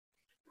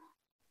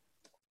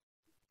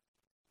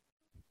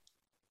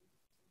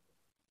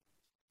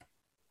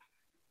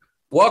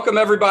Welcome,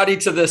 everybody,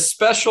 to this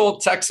special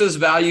Texas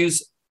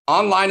Values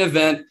online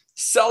event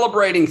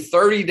celebrating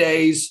 30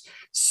 days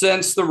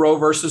since the Roe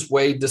versus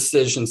Wade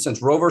decision,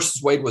 since Roe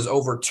versus Wade was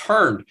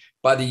overturned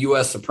by the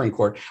U.S. Supreme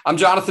Court. I'm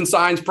Jonathan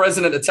Saenz,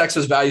 president of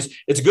Texas Values.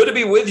 It's good to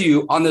be with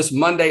you on this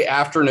Monday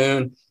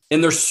afternoon,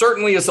 and there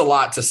certainly is a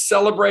lot to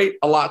celebrate,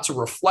 a lot to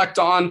reflect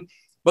on,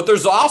 but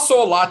there's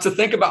also a lot to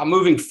think about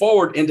moving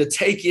forward and to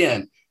take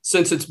in,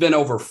 since it's been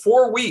over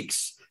 4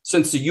 weeks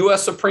since the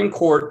U.S. Supreme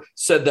Court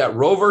said that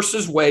Roe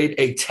versus Wade,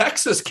 a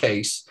Texas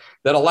case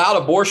that allowed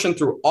abortion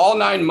through all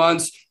 9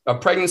 months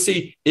of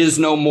pregnancy, is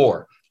no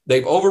more.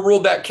 They've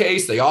overruled that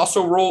case. They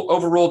also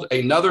overruled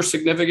another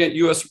significant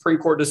U.S. Supreme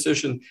Court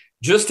decision,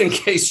 just in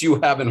case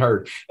you haven't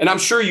heard. And I'm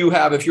sure you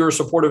have if you're a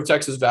supporter of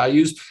Texas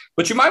Values,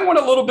 but you might want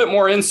a little bit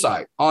more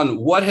insight on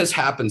what has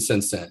happened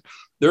since then.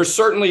 There's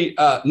certainly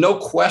no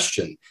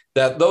question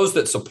that those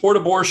that support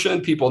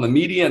abortion, people in the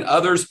media and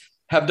others,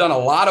 have done a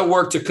lot of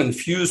work to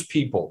confuse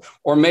people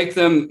or make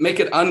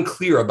it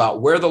unclear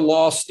about where the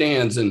law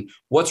stands and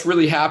what's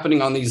really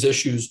happening on these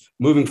issues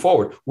moving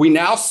forward. We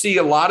now see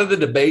a lot of the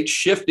debate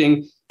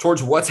shifting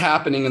towards what's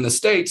happening in the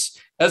states,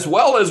 as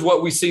well as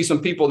what we see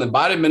some people in the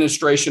Biden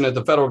administration at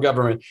the federal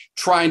government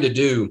trying to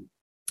do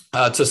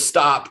to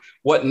stop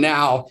what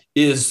now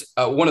is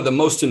one of the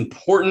most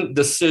important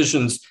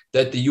decisions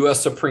that the U.S.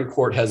 Supreme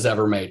Court has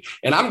ever made.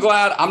 And I'm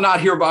glad I'm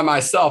not here by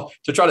myself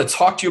to try to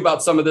talk to you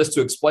about some of this,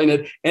 to explain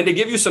it, and to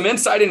give you some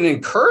insight and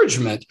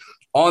encouragement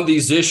on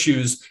these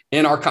issues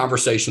in our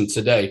conversation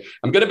today.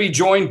 I'm going to be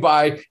joined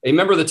by a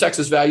member of the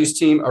Texas Values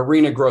team,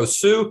 Irina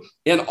Grosu,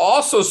 and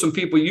also some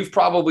people you've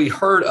probably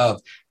heard of.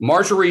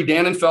 Marjorie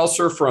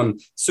Dannenfelser from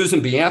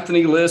Susan B.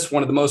 Anthony List,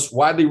 one of the most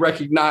widely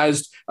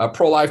recognized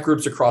pro-life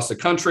groups across the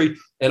country,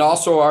 and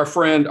also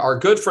our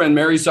good friend,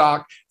 Mary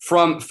Zock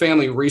from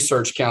Family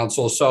Research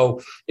Council.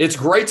 So it's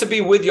great to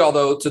be with y'all,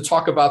 though, to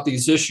talk about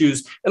these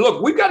issues. And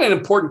look, we've got an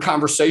important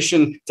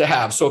conversation to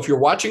have. So if you're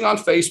watching on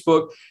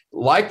Facebook,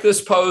 like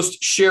this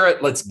post, share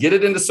it. Let's get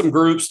it into some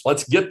groups.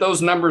 Let's get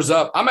those numbers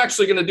up. I'm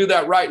actually going to do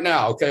that right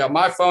now. Okay. On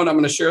my phone, I'm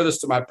going to share this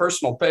to my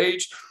personal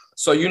page.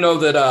 So you know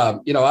that,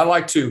 I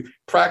like to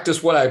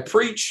practice what I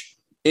preach,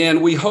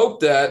 and we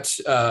hope that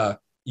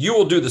you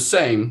will do the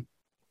same.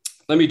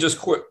 Let me just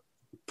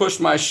push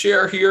my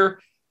share here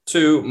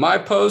to my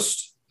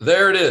post.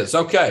 There it is.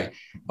 Okay.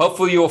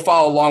 Hopefully you will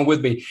follow along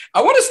with me.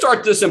 I want to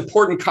start this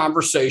important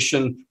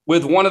conversation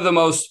with one of the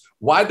most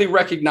widely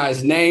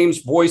recognized names,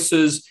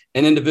 voices,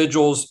 and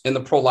individuals in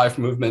the pro-life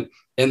movement,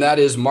 and that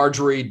is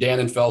Marjorie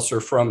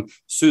Dannenfelser from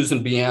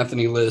Susan B.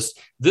 Anthony List.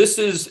 This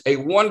is a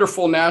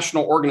wonderful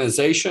national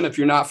organization. If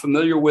you're not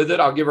familiar with it,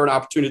 I'll give her an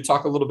opportunity to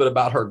talk a little bit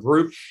about her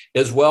group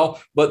as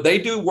well. But they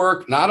do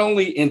work not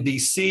only in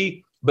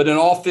D.C., but in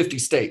all 50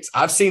 states.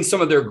 I've seen some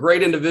of their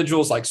great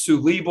individuals like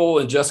Sue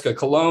Liebel and Jessica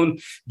Colon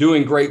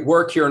doing great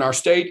work here in our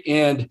state.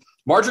 And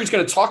Marjorie's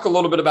going to talk a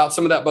little bit about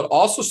some of that, but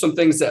also some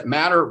things that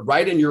matter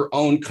right in your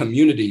own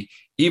community,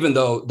 even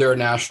though they're a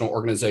national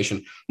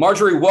organization.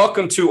 Marjorie,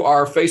 welcome to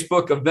our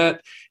Facebook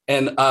event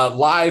and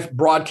live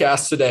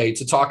broadcast today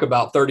to talk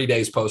about 30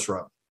 days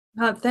post-Roe.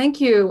 Thank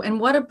you. And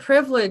what a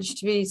privilege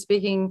to be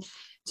speaking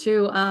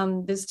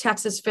to this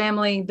Texas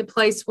family, the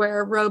place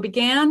where Roe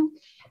began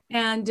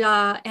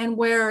and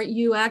where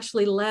you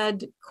actually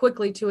led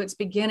quickly to its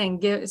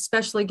beginning,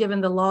 especially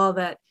given the law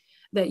that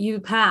you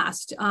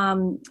passed.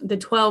 The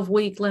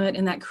 12-week limit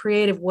in that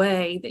creative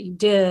way that you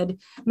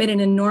did made an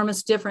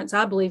enormous difference,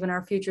 I believe, in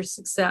our future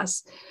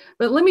success.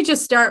 But let me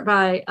just start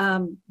by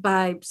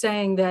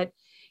saying that,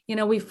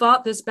 we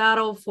fought this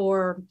battle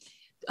for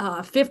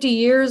 50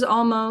 years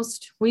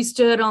almost. We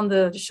stood on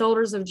the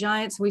shoulders of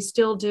giants. We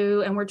still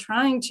do. And we're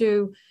trying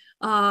to,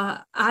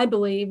 I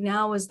believe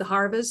now is the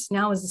harvest.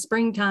 Now is the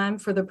springtime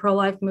for the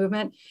pro-life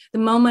movement, the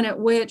moment at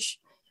which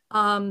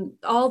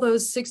all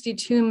those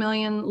 62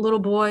 million little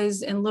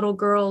boys and little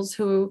girls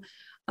who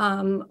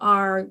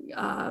are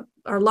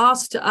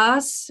lost to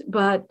us,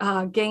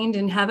 but gained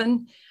in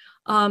heaven,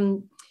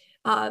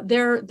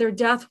 their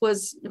death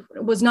was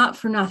not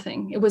for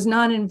nothing. It was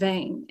not in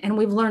vain. And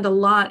we've learned a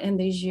lot in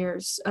these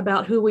years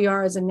about who we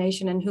are as a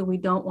nation and who we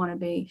don't want to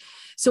be.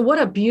 So what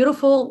a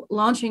beautiful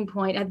launching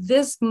point at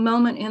this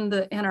moment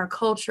in our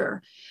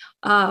culture,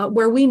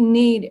 where we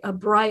need a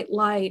bright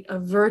light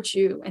of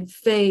virtue and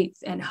faith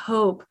and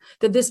hope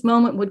that this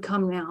moment would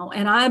come now.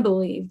 And I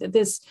believe that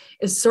this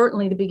is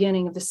certainly the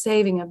beginning of the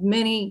saving of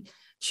many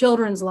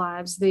children's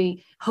lives,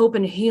 the hope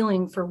and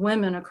healing for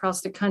women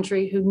across the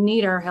country who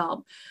need our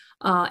help,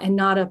 and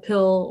not a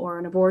pill or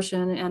an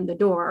abortion and the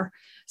door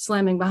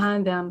slamming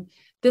behind them.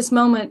 This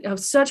moment of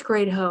such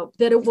great hope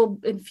that it will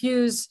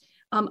infuse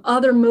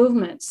other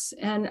movements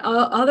and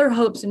other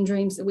hopes and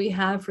dreams that we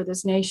have for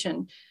this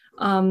nation.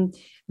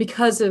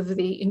 Because of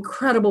the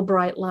incredible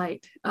bright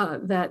light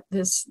that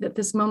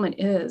this moment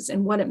is,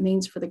 and what it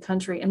means for the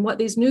country, and what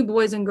these new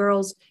boys and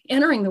girls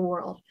entering the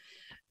world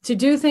to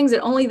do things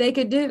that only they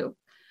could do.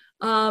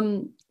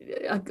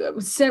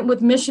 sent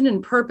with mission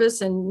and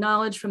purpose and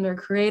knowledge from their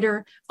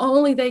creator.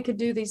 Only they could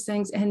do these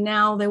things. And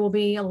now they will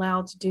be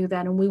allowed to do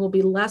that. And we will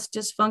be less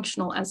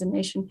dysfunctional as a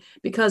nation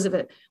because of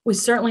it. We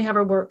certainly have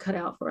our work cut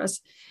out for us.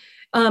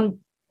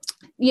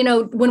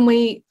 When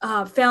we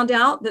found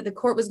out that the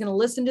court was going to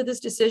listen to this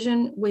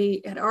decision,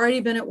 we had already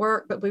been at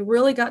work, but we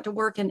really got to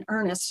work in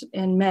earnest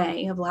in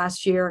May of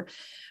last year,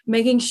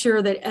 making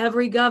sure that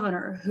every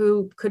governor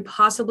who could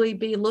possibly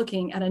be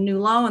looking at a new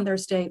law in their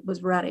state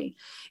was ready.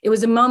 It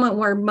was a moment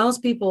where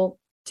most people,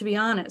 to be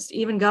honest,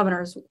 even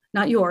governors,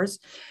 not yours,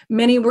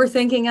 many were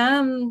thinking,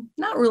 I'm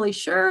not really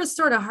sure. It's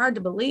sort of hard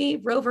to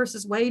believe Roe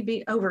versus Wade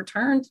be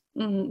overturned.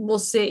 We'll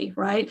see,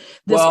 right?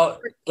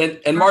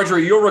 And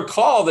Marjorie, you'll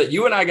recall that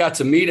you and I got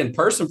to meet in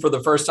person for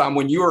the first time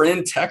when you were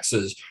in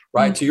Texas,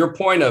 right? Mm-hmm. To your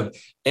point of,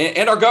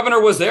 and our governor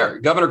was there.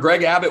 Governor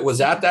Greg Abbott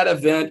was at that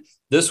event.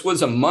 This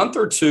was a month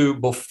or two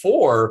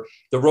before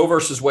the Roe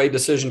versus Wade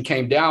decision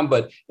came down.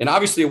 And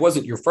obviously it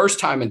wasn't your first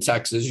time in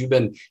Texas.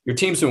 Your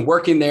team's been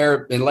working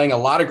there and laying a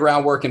lot of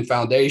groundwork and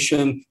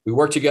foundation. We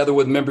worked together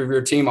with a member of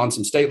your team on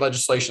some state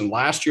legislation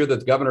last year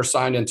that the governor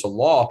signed into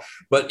law.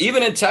 But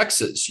even in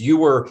Texas, you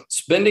were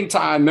spending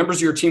time, members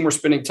of your team were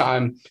spending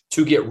time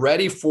to get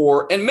ready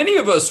for, and many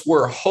of us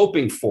were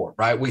hoping for,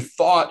 right? We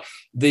thought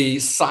the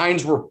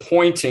signs were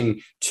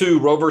pointing to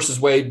Roe versus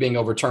Wade being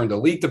overturned, a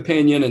leaked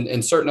opinion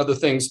and certain other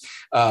things,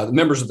 the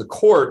members of the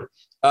court.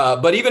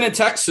 But even in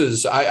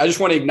Texas, I just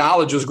want to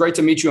acknowledge, it was great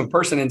to meet you in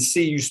person and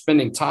see you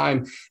spending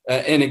time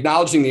and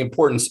acknowledging the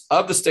importance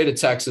of the state of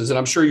Texas. And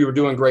I'm sure you were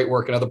doing great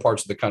work in other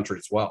parts of the country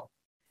as well.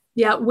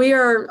 Yeah, we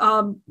are,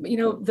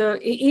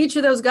 each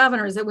of those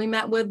governors that we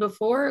met with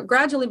before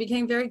gradually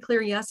became very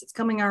clear, yes, it's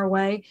coming our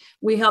way.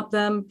 We help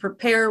them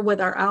prepare with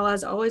our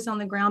allies always on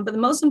the ground. But the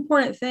most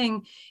important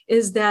thing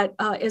is that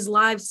is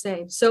lives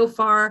saved. So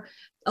far,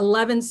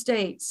 11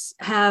 states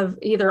have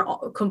either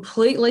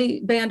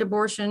completely banned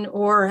abortion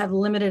or have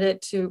limited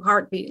it to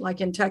heartbeat,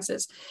 like in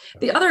Texas.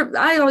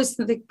 I always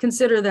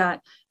consider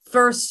that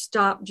first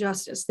stop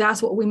justice.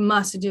 That's what we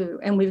must do.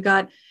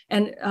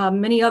 And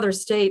many other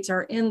states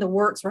are in the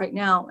works right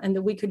now, and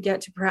that we could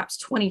get to perhaps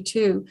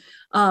 22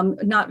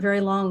 not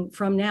very long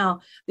from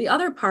now. The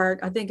other part,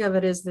 I think of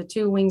it as the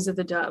two wings of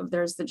the dove.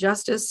 There's the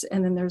justice,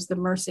 and then there's the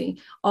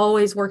mercy,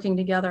 always working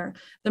together.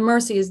 The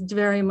mercy is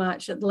very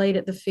much laid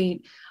at the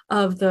feet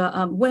of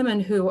the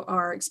women who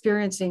are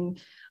experiencing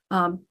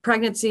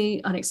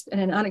pregnancy in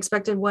an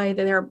unexpected way,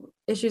 that there are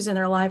issues in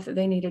their life that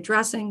they need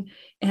addressing,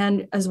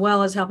 and as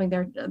well as helping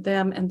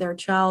them and their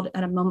child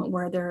at a moment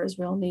where there is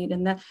real need.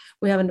 And that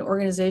we have an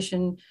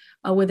organization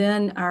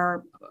within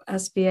our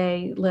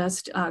SBA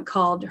list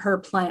called Her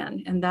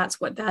Plan, and that's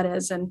what that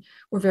is. And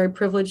we're very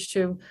privileged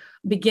to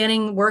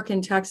beginning work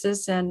in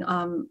Texas. And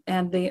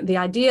the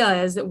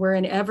idea is that we're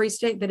in every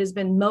state that has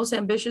been most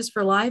ambitious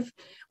for life.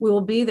 We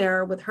will be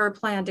there with Her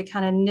Plan to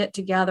kind of knit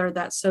together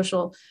that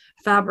social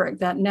fabric,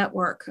 that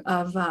network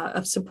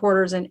of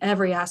supporters in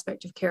every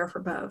aspect of care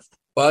for both.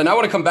 Well, and I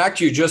want to come back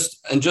to you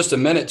in just a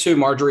minute too,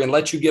 Marjorie, and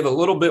let you give a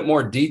little bit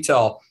more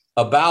detail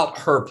about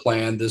Her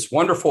Plan, this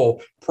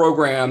wonderful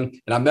program.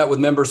 And I met with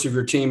members of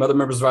your team, other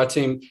members of our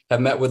team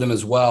have met with them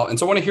as well. And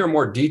so I want to hear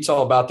more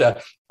detail about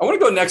that. I want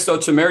to go next, though,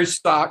 to Mary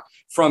Stock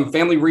from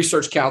Family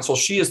Research Council.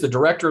 She is the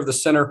director of the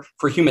Center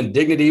for Human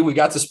Dignity. We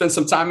got to spend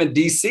some time in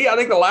DC. I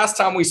think the last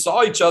time we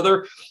saw each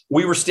other,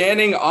 we were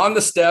standing on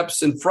the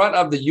steps in front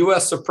of the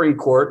U.S. Supreme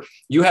Court.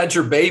 You had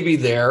your baby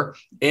there,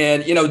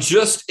 and and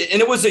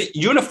it was a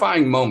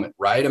unifying moment,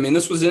 right? I mean,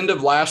 this was the end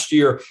of last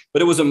year,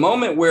 but it was a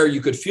moment where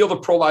you could feel the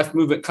pro-life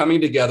movement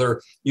coming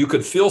together. You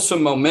could feel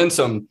some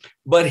momentum.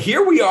 But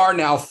here we are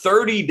now,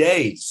 30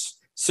 days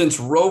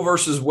since Roe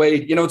versus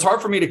Wade. It's hard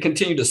for me to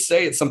continue to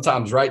say it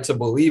sometimes, right, to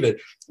believe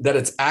it, that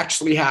it's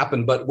actually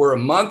happened. But we're a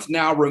month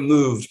now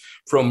removed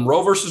from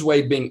Roe versus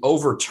Wade being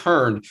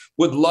overturned.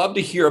 Would love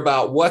to hear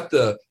about what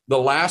the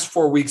last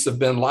 4 weeks have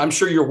been. I'm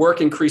sure your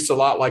work increased a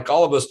lot, like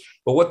all of us,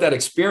 but what that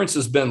experience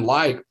has been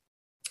like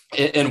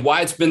and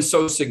why it's been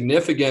so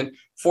significant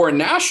for a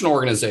national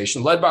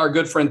organization led by our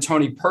good friend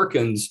Tony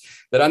Perkins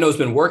that I know has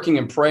been working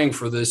and praying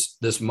for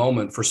this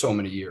moment for so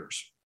many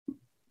years.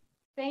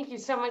 Thank you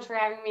so much for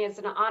having me. It's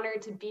an honor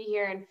to be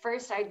here. And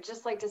first, I'd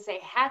just like to say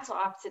hats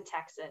off to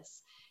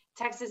Texas.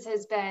 Texas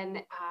has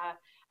been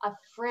a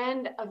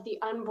friend of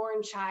the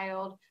unborn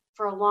child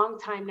for a long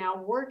time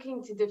now,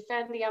 working to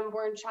defend the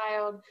unborn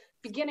child,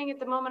 beginning at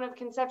the moment of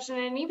conception,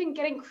 and even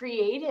getting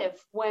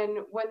creative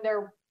when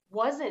there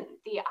wasn't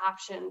the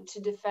option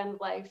to defend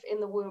life in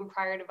the womb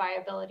prior to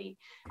viability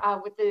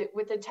with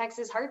the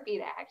Texas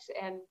Heartbeat Act.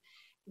 And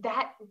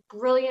that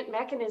brilliant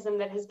mechanism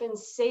that has been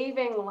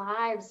saving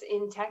lives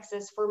in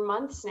Texas for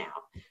months now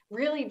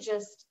really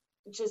just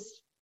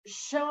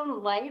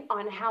shone light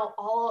on how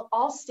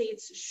all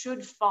states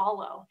should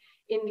follow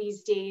in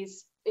these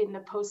days in the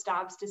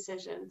post-Dobbs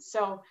decision.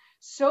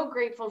 So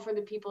grateful for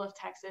the people of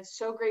Texas,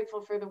 so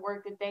grateful for the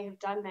work that they have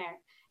done there.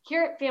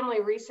 Here at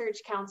Family Research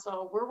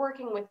Council, we're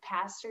working with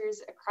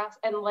pastors across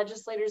and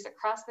legislators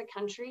across the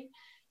country,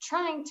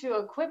 trying to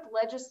equip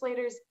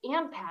legislators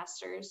and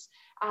pastors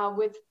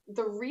with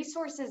the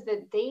resources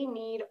that they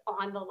need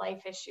on the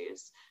life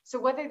issues. So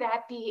whether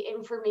that be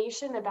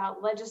information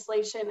about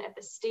legislation at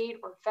the state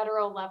or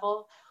federal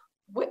level,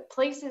 with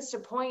places to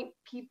point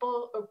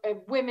people,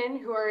 women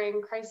who are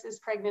in crisis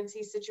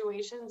pregnancy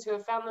situations, who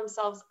have found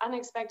themselves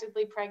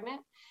unexpectedly pregnant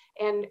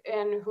and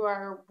who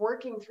are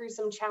working through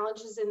some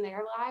challenges in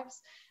their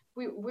lives.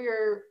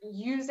 We're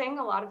using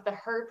a lot of the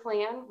Her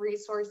Plan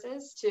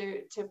resources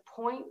to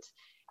point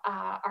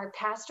our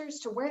pastors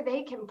to where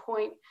they can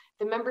point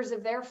the members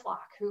of their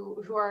flock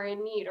who are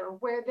in need, or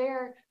where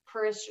their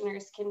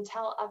parishioners can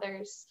tell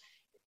others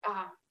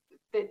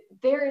that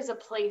there is a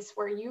place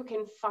where you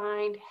can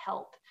find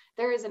help.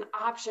 There is an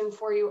option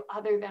for you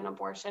other than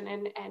abortion,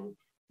 and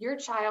your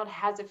child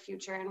has a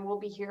future, and we'll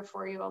be here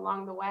for you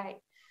along the way.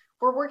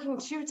 We're working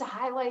too to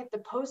highlight the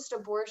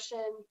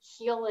post-abortion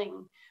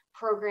healing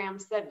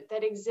programs that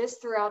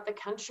exist throughout the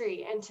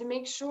country, and to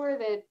make sure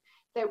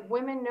that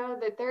women know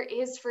that there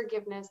is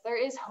forgiveness,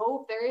 there is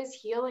hope, there is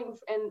healing,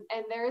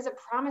 and there is a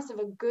promise of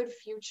a good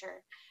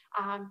future.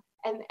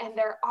 And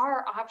there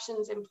are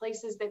options and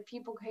places that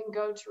people can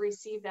go to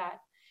receive that.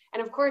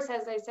 And of course,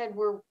 as I said,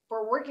 we're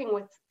working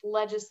with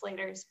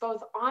legislators,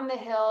 both on the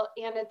Hill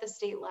and at the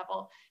state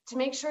level, to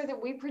make sure that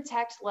we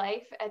protect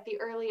life at the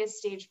earliest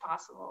stage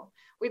possible.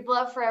 We'd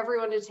love for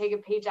everyone to take a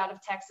page out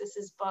of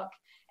Texas's book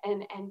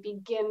and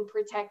begin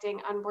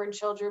protecting unborn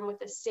children with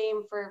the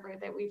same fervor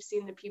that we've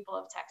seen the people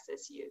of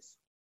Texas use.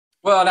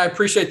 Well, and I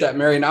appreciate that,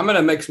 Mary. And I'm going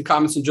to make some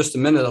comments in just a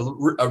minute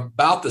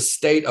about the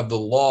state of the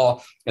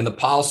law and the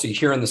policy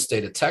here in the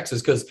state of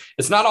Texas, because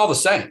it's not all the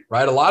same,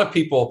 right? A lot of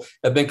people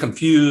have been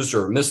confused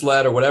or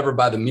misled or whatever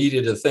by the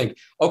media to think,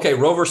 okay,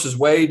 Roe versus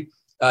Wade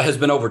has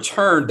been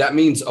overturned. That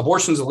means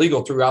abortion is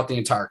illegal throughout the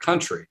entire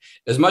country.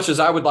 As much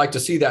as I would like to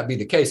see that be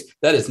the case,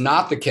 that is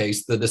not the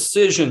case. The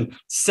decision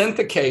sent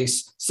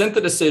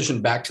the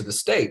decision back to the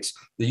states.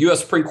 The U.S.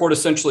 Supreme Court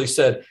essentially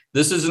said,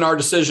 this isn't our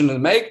decision to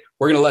make.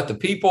 We're going to let the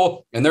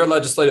people and their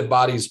legislative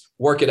bodies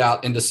work it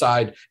out and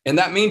decide. And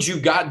that means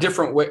you've got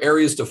different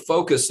areas to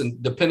focus,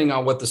 and depending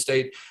on what the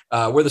state,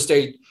 where the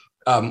state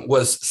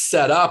was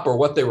set up or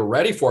what they were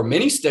ready for.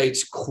 Many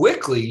states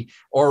quickly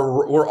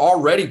or were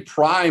already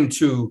primed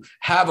to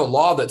have a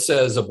law that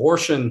says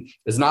abortion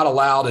is not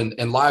allowed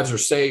and lives are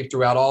saved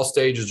throughout all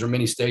stages or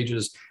many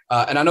stages.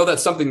 And I know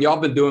that's something y'all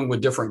been doing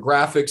with different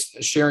graphics,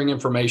 sharing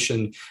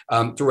information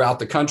throughout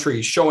the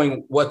country,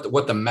 showing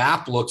what the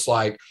map looks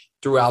like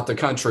throughout the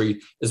country.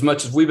 As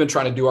much as we've been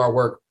trying to do our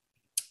work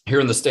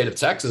here in the state of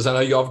Texas, I know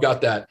y'all have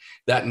got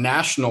that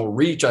national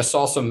reach. I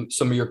saw some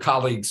of your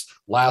colleagues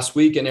last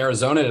week in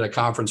Arizona at a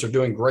conference are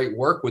doing great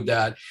work with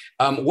that.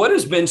 What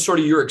has been sort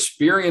of your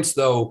experience,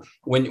 though,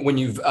 when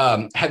you've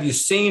have you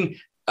seen?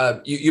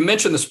 You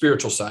mentioned the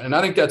spiritual side, and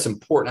I think that's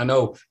important. I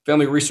know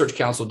Family Research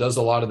Council does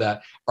a lot of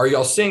that. Are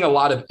y'all seeing a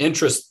lot of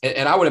interest?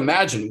 And I would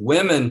imagine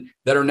women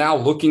that are now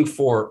looking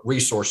for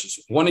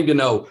resources, wanting to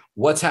know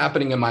what's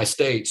happening in my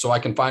state so I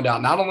can find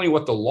out not only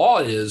what the law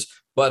is,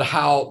 but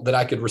how that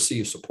I could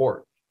receive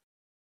support.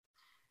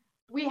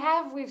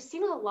 We've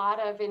seen a lot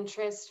of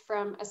interest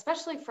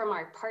especially from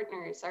our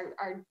partners,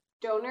 our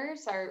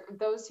donors,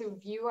 those who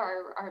view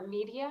our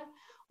media,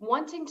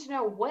 wanting to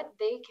know what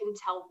they can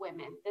tell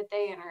women that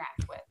they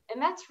interact with.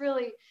 And that's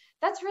really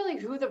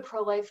who the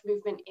pro-life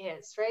movement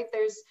is, right?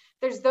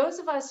 There's those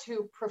of us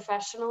who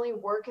professionally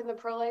work in the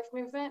pro-life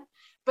movement,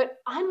 but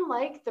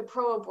unlike the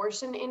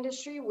pro-abortion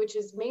industry, which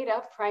is made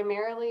up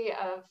primarily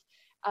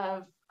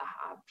of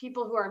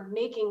people who are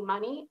making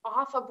money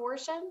off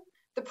abortion,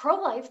 the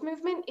pro-life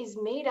movement is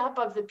made up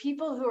of the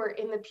people who are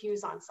in the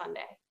pews on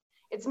Sunday.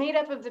 It's made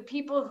up of the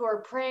people who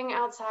are praying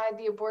outside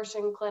the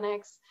abortion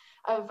clinics,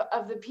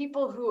 of the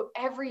people who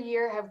every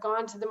year have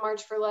gone to the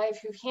March for Life,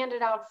 who've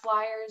handed out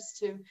flyers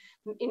to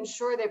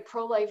ensure that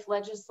pro-life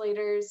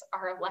legislators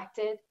are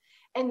elected.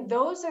 And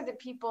those are the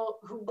people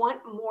who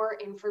want more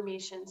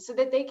information so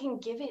that they can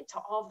give it to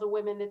all of the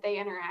women that they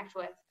interact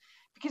with.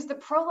 Because the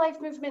pro-life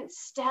movement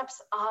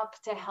steps up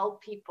to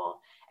help people.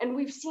 And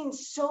we've seen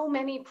so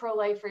many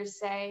pro-lifers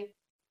say,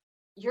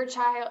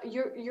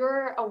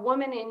 you're a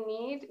woman in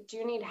need. Do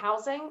you need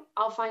housing?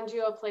 I'll find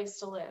you a place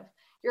to live.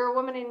 You're a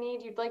woman in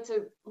need. You'd like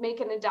to make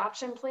an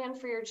adoption plan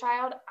for your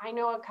child? I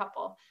know a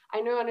couple.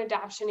 I know an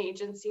adoption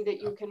agency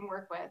that you can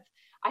work with.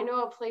 I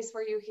know a place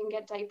where you can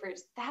get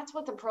diapers. That's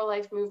what the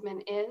pro-life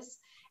movement is.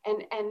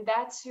 And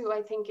that's who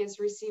I think is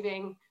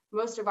receiving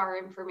most of our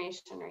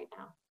information right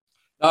now.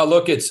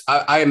 Look,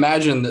 I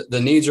imagine that the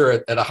needs are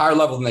at a higher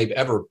level than they've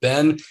ever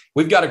been.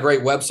 We've got a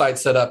great website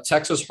set up,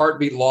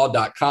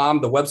 TexasHeartbeatLaw.com.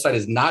 The website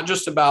is not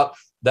just about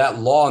that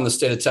law in the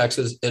state of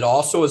Texas. It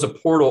also is a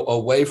portal, a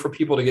way for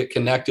people to get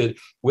connected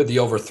with the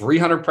over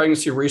 300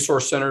 pregnancy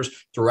resource centers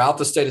throughout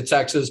the state of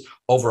Texas.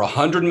 Over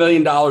 $100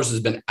 million has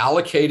been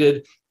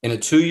allocated in a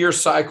 2-year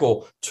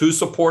cycle to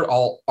support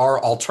all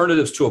our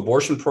Alternatives to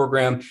Abortion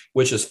program,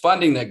 which is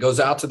funding that goes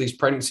out to these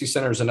pregnancy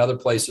centers and other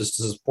places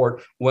to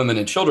support women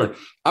and children.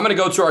 I'm going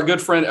to go to our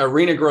good friend,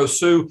 Irina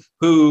Grosu,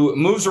 who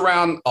moves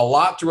around a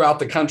lot throughout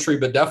the country,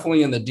 but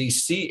definitely in the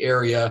DC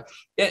area.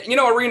 You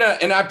know, Irina,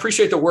 and I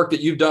appreciate the work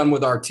that you've done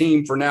with our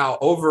team for now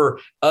over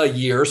a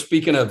year.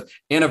 Speaking of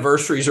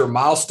anniversaries or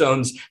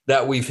milestones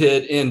that we've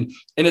hit, and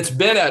it's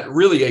been at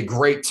really a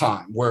great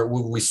time where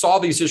we saw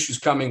these issues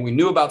coming. We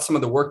knew about some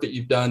of the work that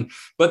you've done,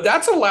 but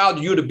that's allowed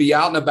you to be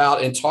out and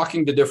about and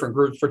talking to different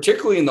groups,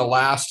 particularly in the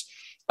last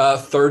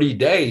 30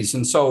 days.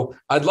 And so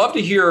I'd love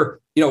to hear,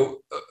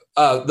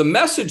 the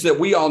message that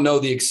we all know,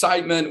 the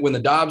excitement when the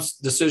Dobbs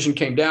decision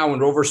came down,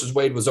 when Roe versus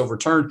Wade was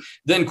overturned,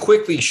 then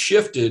quickly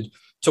shifted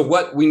to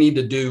what we need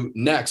to do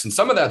next. And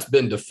some of that's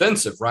been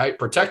defensive, right?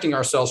 Protecting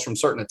ourselves from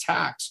certain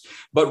attacks,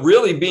 but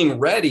really being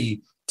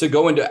ready to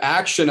go into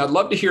action. I'd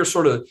love to hear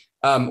sort of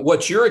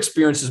what your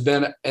experience has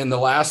been in the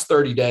last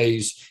 30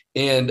 days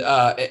and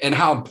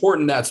how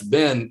important that's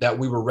been that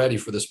we were ready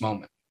for this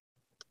moment.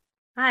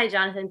 Hi,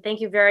 Jonathan.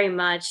 Thank you very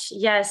much.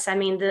 Yes, I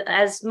mean,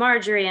 as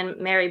Marjorie and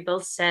Mary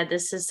both said,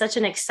 this is such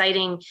an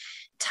exciting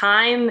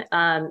time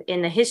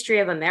in the history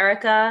of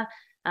America.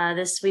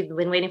 We've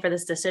been waiting for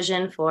this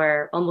decision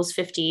for almost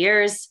 50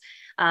 years.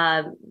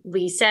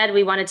 We said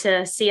we wanted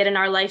to see it in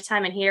our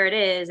lifetime, and here it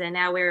is. And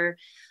now we're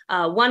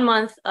 1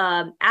 month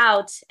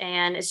out,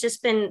 and it's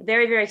just been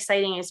very, very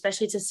exciting,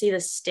 especially to see the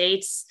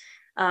states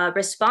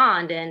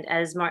respond. And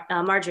as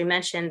Marjorie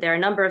mentioned, there are a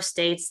number of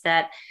states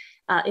that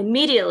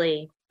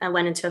immediately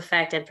went into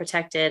effect and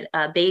protected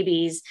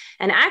babies.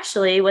 And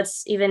actually,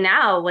 what's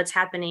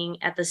happening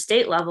at the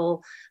state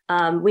level,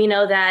 we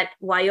know that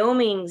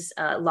Wyoming's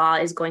law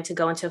is going to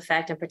go into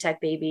effect and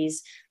protect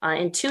babies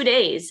in 2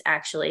 days,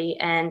 actually,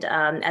 and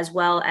as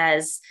well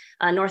as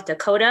North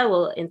Dakota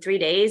will in 3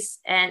 days.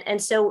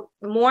 And so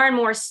more and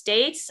more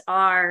states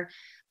are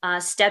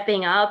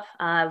stepping up.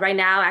 Right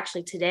now,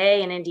 actually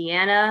today in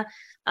Indiana,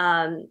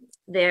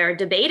 they're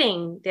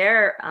debating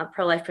their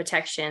pro-life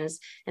protections.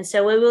 And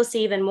so we will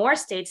see even more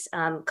states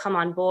come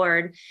on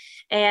board.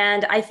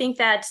 And I think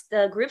that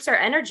the groups are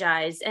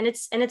energized, and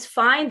it's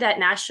fine that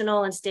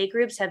national and state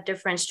groups have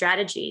different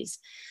strategies.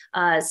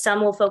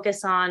 Some will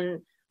focus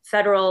on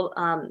federal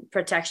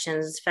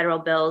protections, federal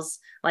bills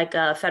like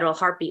a federal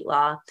heartbeat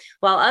law,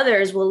 while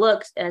others will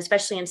look,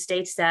 especially in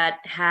states that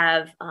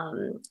have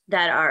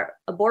that are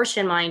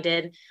abortion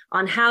minded,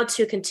 on how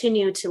to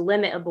continue to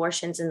limit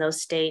abortions in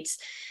those states.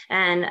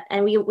 And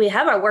we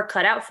have our work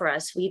cut out for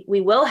us.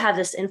 We will have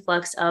this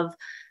influx of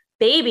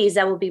babies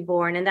that will be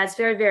born, and that's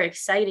very, very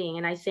exciting.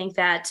 And I think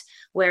that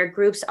where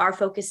groups are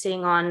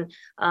focusing on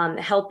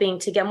helping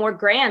to get more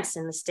grants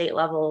in the state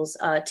levels,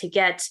 to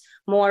get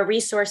more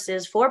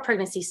resources for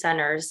pregnancy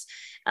centers,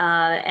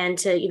 and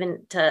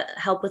to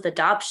help with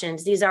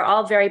adoptions, these are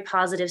all very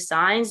positive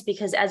signs,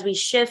 because as we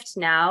shift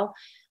now,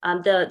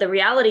 the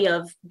reality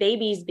of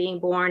babies being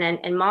born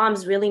and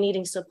moms really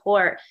needing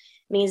support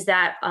means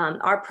that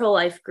our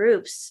pro-life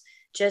groups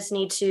just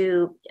need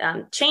to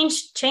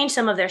change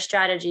some of their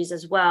strategies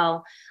as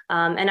well.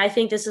 And I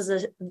think this is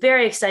a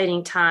very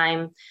exciting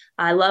time.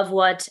 I love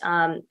what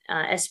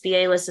SB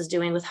A-List is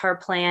doing with her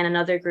plan and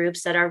other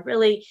groups that are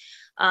really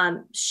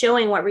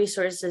showing what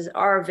resources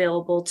are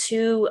available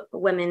to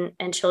women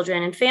and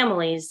children and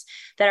families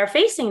that are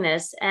facing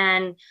this.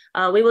 And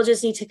we will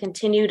just need to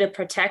continue to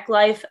protect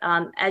life.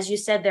 As you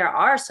said, there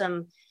are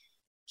some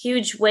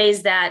huge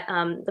ways that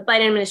the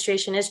Biden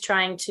administration is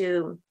trying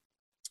to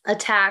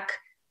attack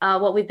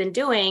what we've been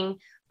doing,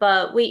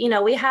 but we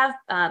have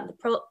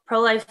the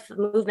pro-life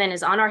movement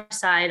is on our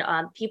side.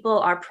 People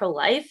are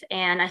pro-life,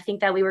 and I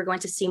think that we were going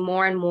to see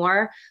more and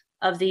more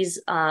of these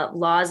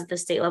laws at the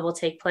state level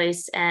take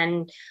place,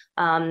 and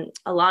a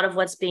lot of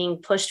what's being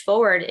pushed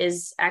forward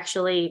is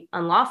actually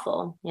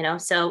unlawful.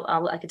 So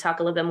I could talk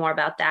a little bit more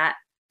about that.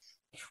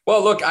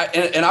 Well, look,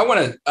 I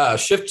want to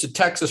shift to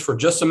Texas for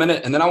just a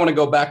minute, and then I want to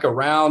go back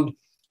around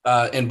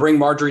and bring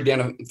Marjorie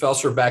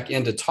Dannenfelser back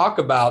in to talk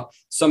about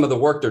some of the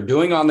work they're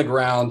doing on the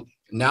ground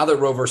now that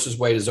Roe versus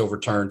Wade is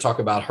overturned, talk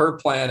about her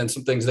plan and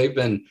some things they've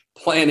been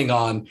planning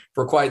on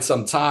for quite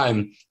some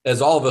time,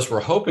 as all of us were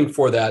hoping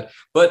for that.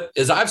 But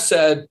as I've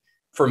said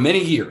for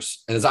many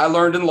years, and as I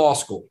learned in law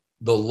school,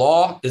 the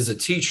law is a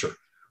teacher.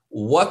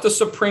 What the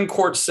Supreme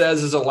Court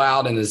says is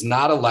allowed and is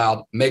not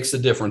allowed makes a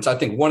difference. I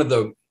think one of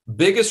the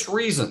biggest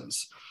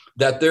reasons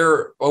that there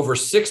are over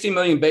 60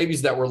 million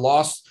babies that were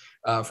lost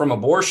from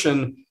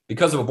abortion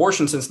because of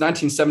abortion since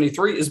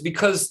 1973 is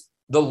because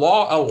the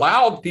law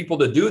allowed people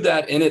to do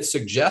that, and it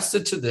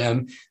suggested to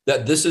them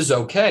that this is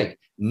okay.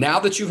 Now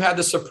that you've had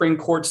the Supreme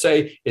Court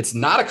say it's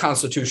not a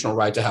constitutional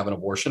right to have an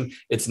abortion,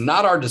 it's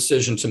not our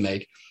decision to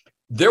make.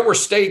 There were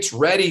states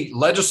ready,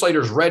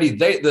 legislators ready.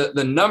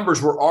 The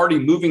numbers were already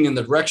moving in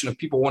the direction of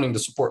people wanting to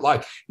support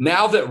life.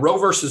 Now that Roe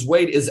versus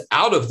Wade is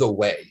out of the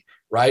way,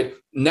 right?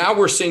 Now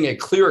we're seeing a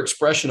clear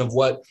expression of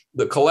what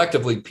the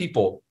collectively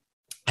people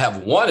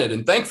have wanted.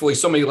 And thankfully,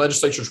 so many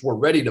legislatures were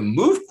ready to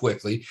move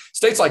quickly.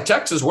 States like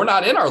Texas were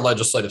not in our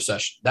legislative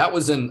session. That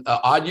was in an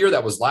odd year.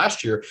 That was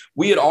last year.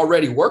 We had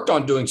already worked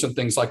on doing some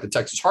things like the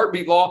Texas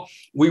heartbeat law.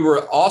 We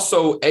were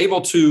also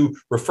able to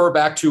refer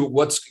back to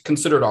what's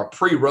considered our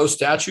pre-Roe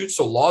statutes,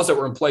 so laws that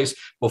were in place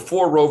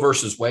before Roe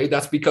versus Wade.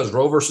 That's because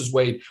Roe versus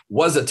Wade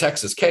was a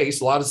Texas case.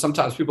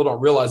 Sometimes people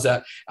don't realize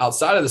that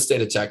outside of the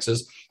state of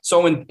Texas.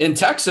 So in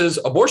Texas,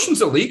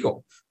 abortion's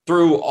illegal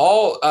through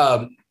all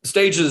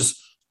stages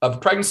of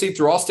pregnancy,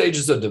 through all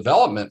stages of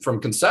development from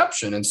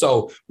conception. And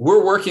so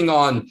we're working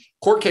on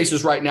court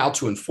cases right now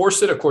to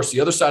enforce it. Of course,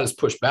 the other side has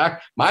pushed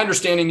back. My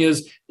understanding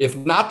is, if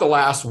not the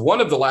last, one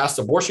of the last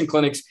abortion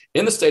clinics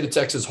in the state of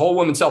Texas, Whole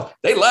Women's Health,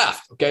 they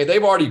left. Okay.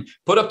 They've already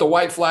put up the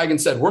white flag and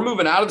said, we're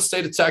moving out of the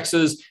state of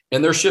Texas,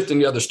 and they're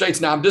shifting to other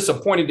states. Now, I'm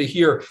disappointed to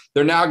hear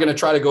they're now going to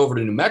try to go over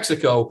to New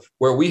Mexico,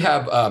 where we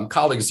have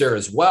colleagues there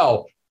as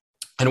well.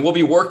 And we'll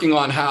be working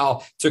on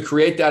how to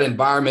create that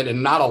environment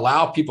and not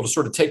allow people to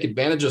sort of take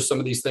advantage of some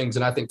of these things,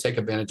 and I think take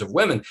advantage of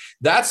women.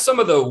 That's some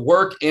of the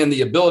work and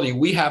the ability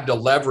we have to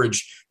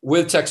leverage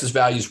with Texas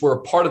Values. We're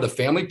a part of the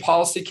Family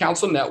Policy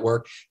Council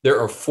Network. There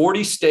are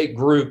 40 state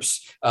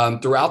groups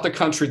throughout the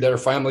country that are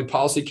family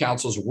policy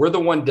councils. We're the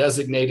one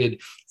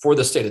designated for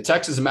the state of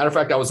Texas. As a matter of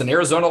fact, I was in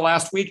Arizona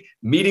last week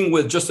meeting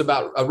with just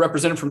about a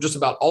representative from just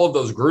about all of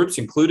those groups,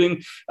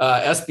 including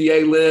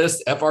SBA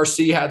List,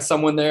 FRC had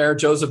someone there,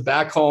 Joseph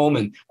Backholm,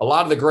 and a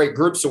lot of the great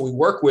groups that we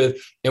work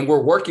with. And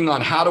we're working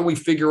on how do we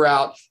figure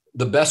out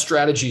the best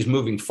strategies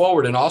moving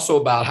forward, and also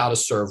about how to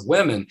serve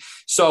women.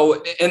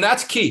 So, and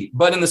that's key.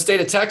 But in the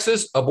state of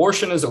Texas,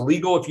 abortion is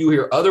illegal. If you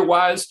hear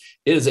otherwise,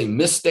 it is a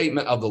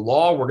misstatement of the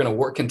law. We're going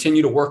to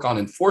continue to work on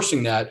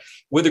enforcing that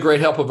with the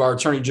great help of our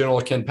Attorney General,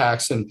 Ken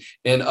Paxton,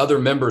 and other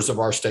members of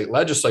our state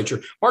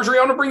legislature. Marjorie,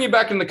 I want to bring you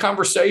back in the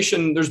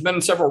conversation. There's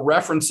been several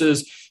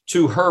references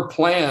to her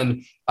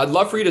plan. I'd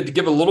love for you to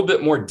give a little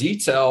bit more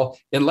detail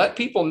and let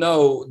people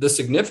know the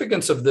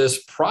significance of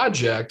this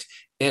project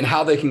and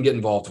how they can get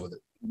involved with it.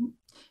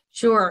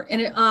 Sure.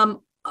 And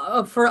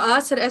for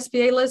us at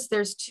SBA List,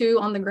 there's two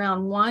on the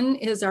ground. One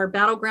is our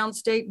battleground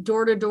state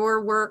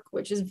door-to-door work,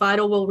 which is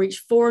vital. We'll reach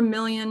 4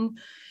 million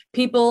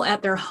people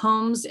at their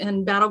homes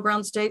in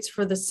battleground states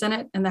for the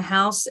Senate and the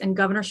House and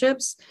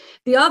governorships.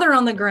 The other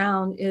on the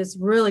ground is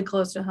really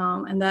close to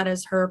home, and that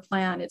is her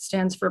plan. It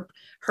stands for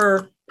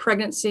her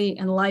Pregnancy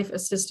and Life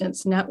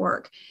Assistance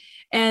Network.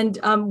 And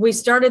we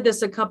started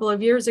this a couple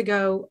of years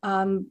ago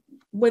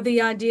with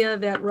the idea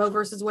that Roe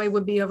versus Wade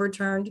would be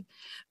overturned.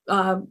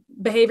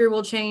 Behavior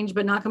will change,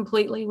 but not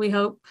completely, we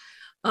hope.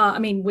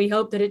 We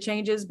hope that it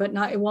changes, but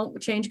it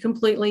won't change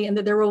completely, and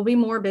that there will be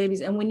more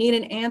babies. And we need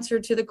an answer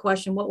to the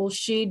question, what will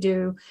she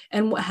do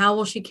and how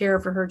will she care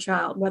for her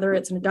child, whether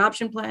it's an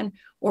adoption plan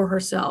or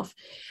herself?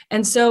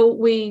 And so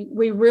we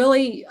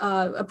really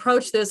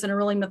approach this in a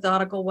really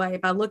methodical way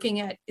by looking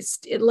at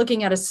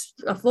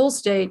a full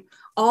state,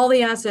 all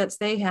the assets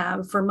they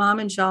have for mom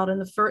and child,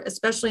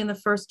 especially in the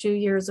first 2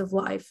 years of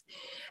life,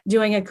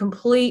 doing a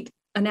complete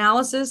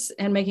analysis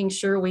and making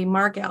sure we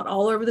mark out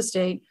all over the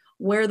state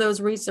where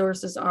those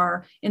resources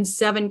are in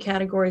 7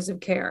 categories of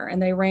care.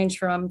 And they range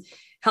from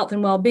health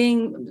and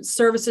well-being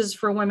services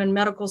for women,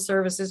 medical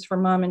services for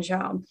mom and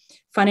child,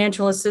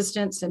 financial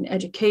assistance and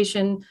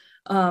education,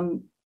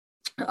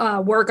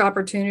 work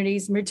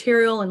opportunities,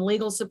 material and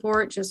legal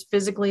support, just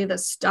physically the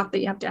stuff that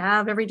you have to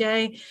have every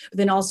day, but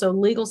then also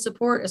legal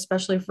support,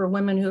 especially for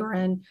women who are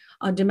in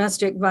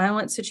domestic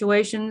violence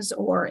situations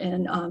or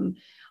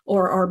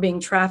are being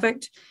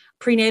trafficked.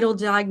 Prenatal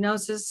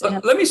diagnosis.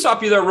 Let me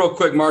stop you there real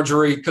quick,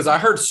 Marjorie, because I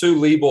heard Sue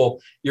Liebel,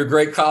 your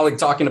great colleague,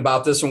 talking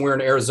about this when we were in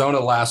Arizona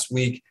last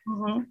week.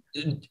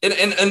 Mm-hmm.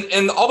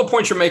 And all the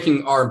points you're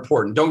making are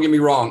important. Don't get me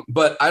wrong,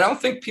 but I don't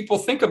think people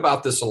think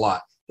about this a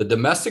lot. The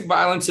domestic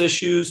violence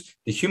issues,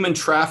 the human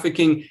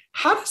trafficking,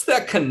 how does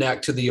that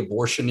connect to the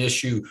abortion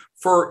issue?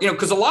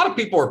 Because a lot of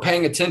people are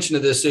paying attention to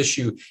this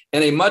issue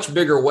in a much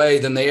bigger way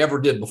than they ever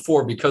did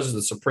before because of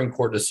the Supreme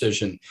Court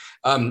decision.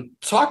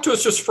 Talk to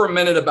us just for a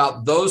minute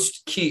about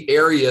those key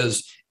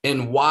areas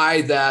and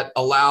why that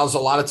allows a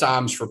lot of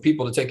times for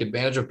people to take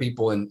advantage of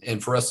people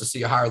and for us to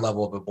see a higher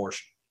level of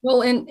abortion.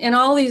 Well, in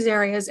all these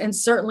areas, and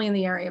certainly in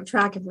the area of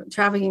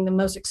trafficking, the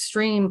most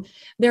extreme,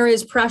 there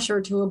is pressure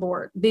to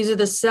abort. These are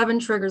the 7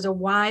 triggers of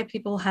why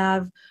people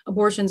have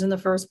abortions in the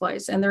first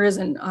place. And there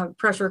isn't a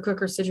pressure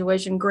cooker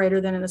situation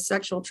greater than in a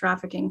sexual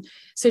trafficking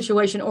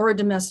situation or a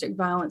domestic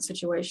violence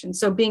situation.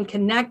 So being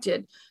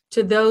connected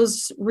to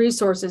those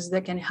resources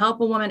that can help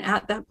a woman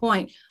at that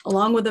point,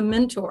 along with a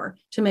mentor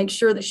to make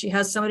sure that she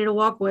has somebody to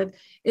walk with,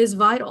 is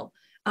vital.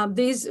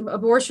 These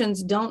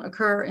abortions don't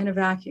occur in a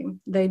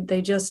vacuum.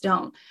 They just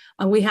don't.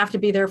 We have to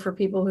be there for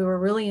people who are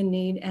really in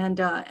need, and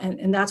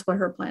that's what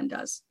her plan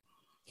does.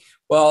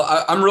 Well,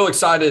 I'm real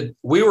excited.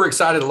 We were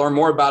excited to learn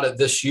more about it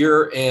this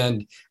year,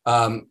 and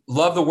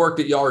love the work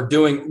that y'all are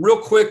doing. Real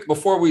quick,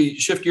 before we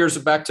shift gears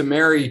back to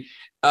Mary,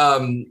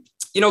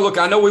 look,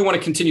 I know we want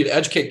to continue to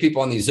educate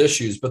people on these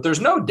issues, but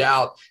there's no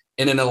doubt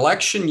in an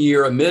election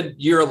year, a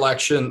mid-year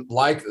election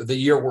like the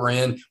year we're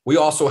in, we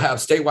also have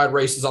statewide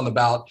races on the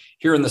ballot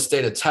here in the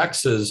state of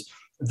Texas,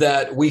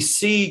 that we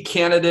see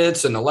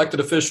candidates and elected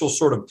officials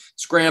sort of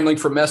scrambling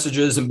for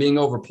messages and being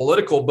over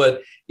political.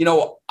 But,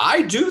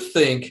 I do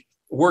think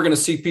we're going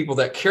to see people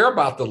that care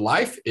about the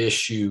life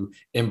issue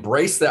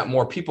embrace that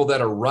more, people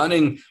that are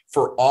running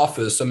for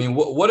office. I mean,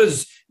 what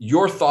is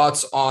your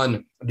thoughts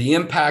on the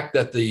impact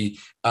that the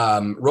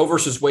Roe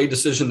versus Wade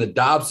decision, the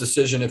Dobbs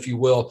decision, if you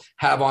will,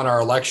 have on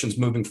our elections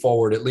moving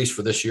forward, at least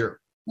for this year?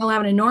 Will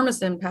have an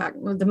enormous impact,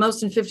 the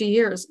most in 50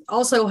 years.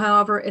 Also,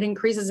 however, it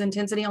increases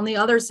intensity on the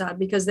other side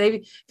because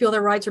they feel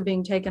their rights are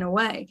being taken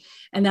away.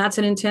 And that's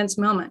an intense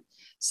moment.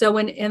 So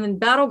in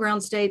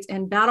battleground states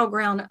and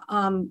battleground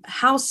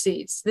House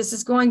seats, this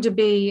is going to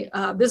be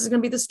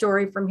the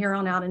story from here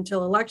on out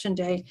until Election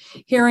Day,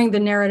 hearing the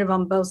narrative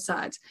on both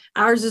sides.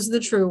 Ours is the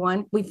true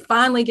one. We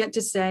finally get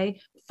to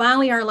say,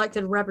 finally, our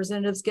elected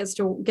representatives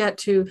get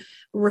to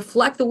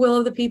reflect the will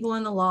of the people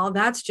in the law.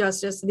 That's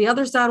justice. The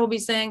other side will be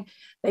saying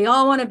they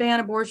all want to ban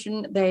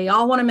abortion. They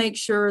all want to make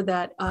sure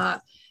that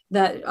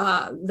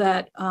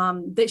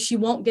she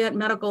won't get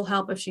medical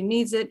help if she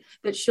needs it,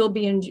 that she'll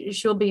be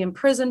in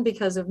prison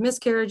because of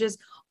miscarriages,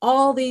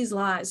 all these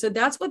lies. So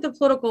that's what the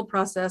political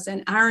process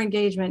and our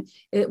engagement,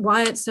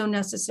 why it's so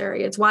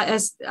necessary. It's why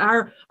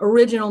our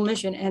original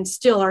mission and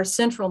still our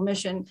central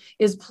mission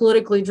is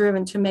politically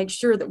driven to make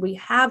sure that we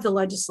have the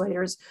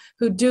legislators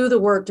who do the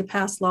work to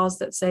pass laws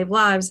that save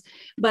lives.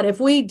 But if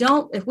we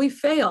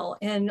fail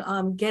in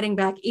getting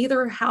back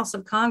either House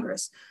of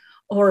Congress,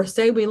 or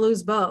say we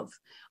lose both,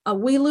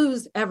 we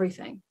lose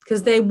everything,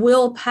 because they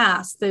will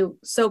pass the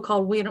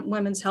so-called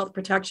Women's Health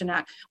Protection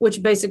Act,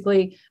 which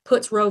basically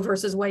puts Roe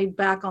versus Wade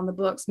back on the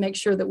books, make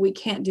sure that we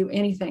can't do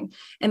anything.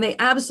 And they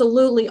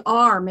absolutely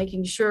are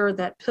making sure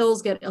that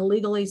pills get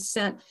illegally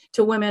sent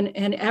to women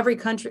in every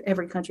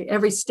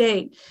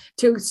state,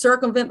 to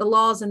circumvent the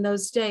laws in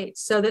those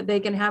states so that they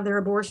can have their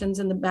abortions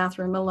in the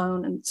bathroom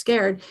alone and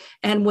scared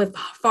and with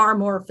far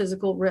more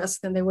physical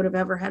risk than they would have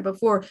ever had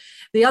before.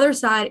 The other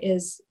side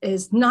is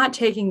not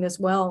taking this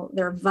well.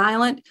 They're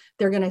violent.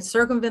 They're going to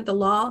circumvent the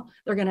law.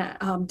 They're going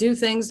to do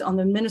things on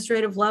the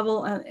administrative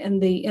level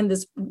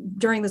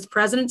during this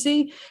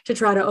presidency to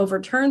try to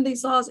overturn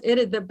these laws.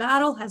 The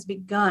battle has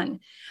begun.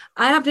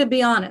 I have to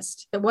be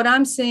honest that what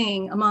I'm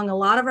seeing among a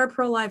lot of our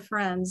pro-life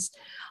friends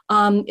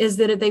is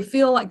that they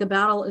feel like the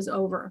battle is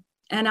over.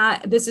 And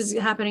this is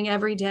happening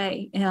every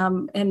day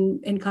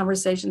in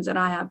conversations that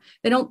I have.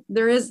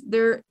 There is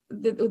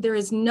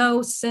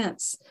no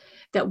sense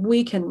that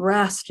we can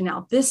rest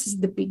now. This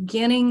is the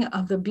beginning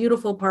of the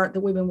beautiful part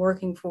that we've been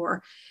working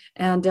for.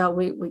 And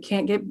we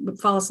can't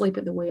fall asleep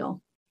at the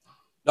wheel.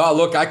 No,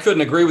 look, I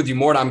couldn't agree with you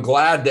more. And I'm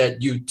glad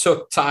that you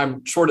took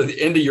time sort of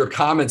the end of your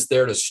comments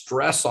there to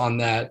stress on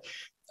that.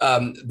 I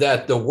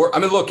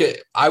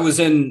was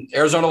in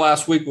Arizona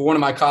last week with one of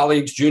my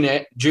colleagues,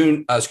 Julaine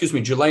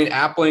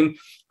Appling,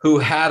 who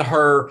had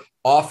her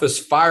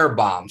office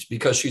firebombed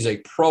because she's a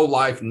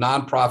pro-life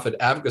nonprofit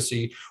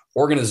advocacy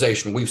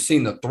organization. We've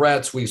seen the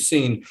threats, we've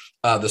seen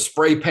the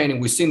spray painting,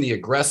 we've seen the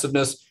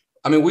aggressiveness.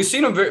 I mean, we've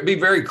seen them be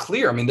very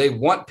clear. I mean, they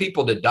want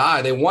people to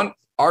die. They want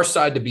our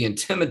side to be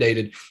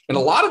intimidated. And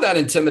a lot of that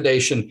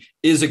intimidation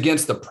is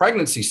against the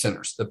pregnancy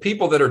centers, the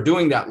people that are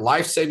doing that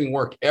life-saving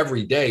work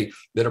every day,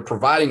 that are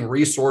providing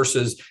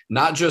resources,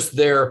 not just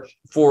there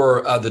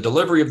for the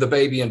delivery of the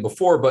baby and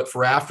before, but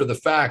for after the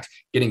fact,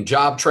 getting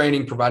job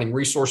training, providing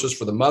resources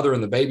for the mother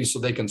and the baby so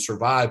they can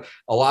survive,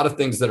 a lot of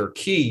things that are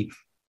key.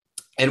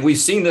 And we've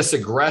seen this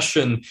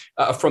aggression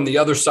from the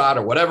other side,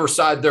 or whatever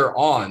side they're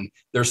on.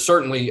 They're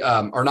certainly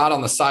are not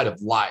on the side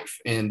of life,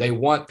 and they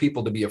want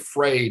people to be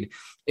afraid.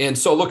 And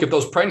so, look, if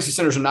those pregnancy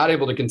centers are not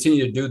able to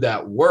continue to do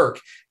that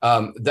work,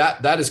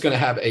 that is going to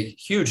have a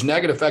huge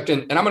negative effect.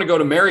 And I'm going to go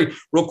to Mary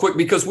real quick,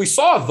 because we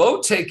saw a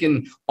vote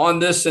taken on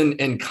this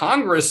in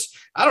Congress.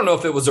 I don't know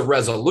if it was a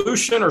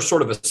resolution or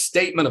sort of a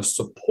statement of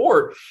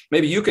support.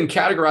 Maybe you can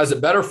categorize it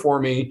better for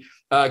me,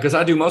 because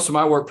I do most of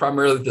my work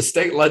primarily at the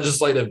state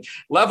legislative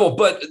level.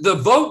 But the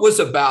vote was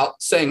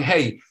about saying,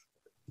 hey,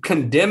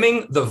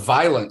 condemning the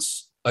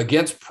violence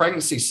against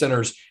pregnancy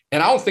centers.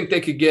 And I don't think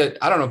they could get,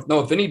 I don't know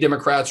if any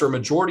Democrats or a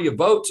majority of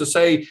vote to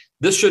say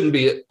this shouldn't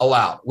be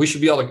allowed. We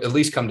should be able to at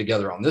least come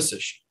together on this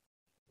issue.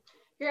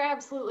 You're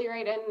absolutely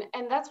right.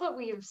 And that's what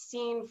we've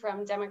seen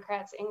from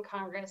Democrats in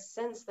Congress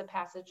since the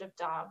passage of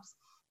Dobbs.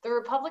 The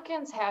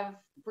Republicans have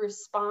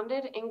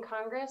responded in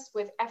Congress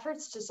with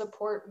efforts to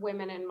support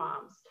women and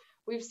moms.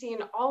 We've seen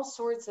all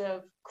sorts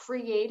of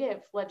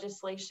creative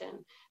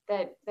legislation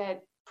that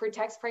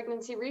protects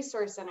pregnancy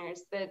resource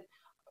centers, that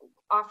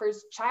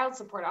offers child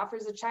support,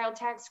 offers a child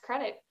tax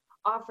credit,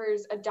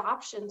 offers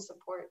adoption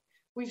support.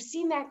 We've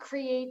seen that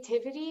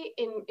creativity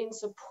in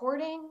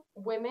supporting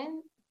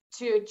women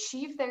to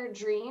achieve their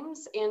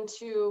dreams and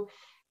to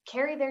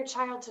carry their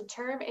child to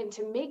term and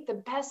to make the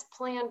best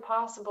plan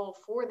possible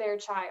for their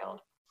child.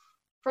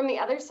 From the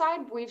other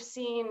side, we've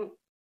seen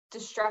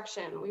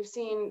destruction, we've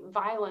seen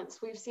violence,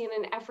 we've seen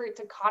an effort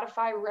to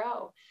codify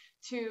Roe,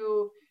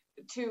 to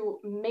to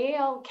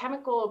mail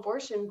chemical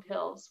abortion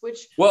pills,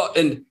 which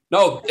and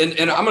I'm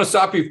going to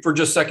stop you for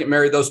just a second,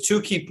 Mary. Those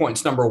two key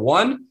points. Number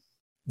one,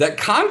 that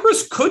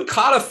Congress could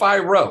codify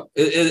Roe,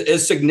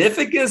 as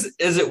significant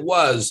as it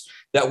was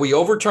that we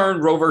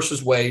overturned Roe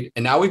versus Wade,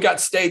 and now we've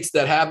got states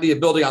that have the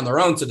ability on their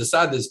own to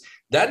decide this.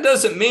 That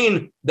doesn't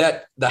mean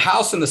that the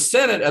House and the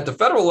Senate at the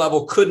federal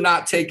level could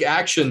not take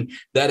action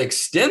that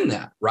extend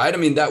that, right? I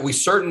mean, that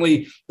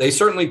they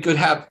certainly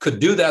could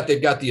do that.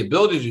 They've got the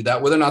ability to do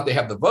that, whether or not they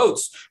have the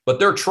votes, but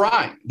they're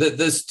trying.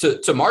 This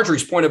to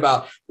Marjorie's point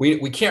about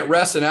we can't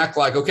rest and act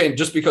like, okay,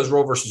 just because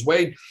Roe versus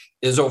Wade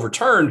is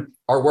overturned,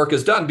 our work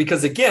is done.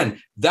 Because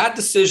again, that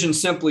decision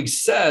simply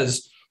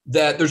says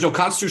that there's no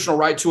constitutional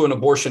right to an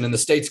abortion and the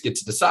states get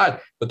to decide,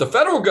 but the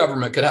federal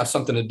government could have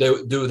something to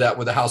do that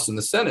with the House and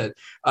the Senate.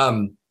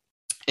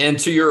 And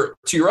to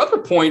your other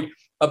point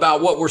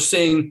about what we're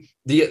seeing,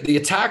 the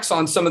attacks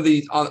on some of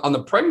on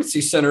the pregnancy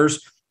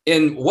centers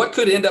and what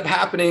could end up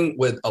happening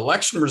with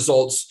election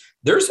results,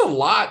 there's a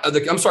lot of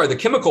the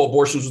chemical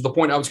abortions was the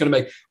point I was going to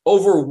make.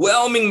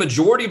 Overwhelming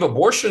majority of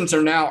abortions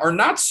are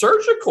not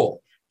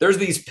surgical. There's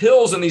these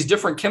pills and these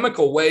different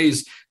chemical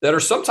ways that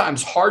are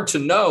sometimes hard to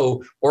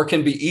know or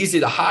can be easy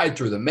to hide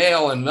through the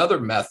mail and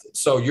other methods.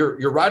 So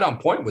you're right on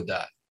point with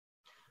that.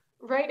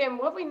 Right. And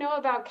what we know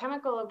about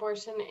chemical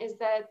abortion is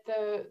that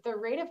the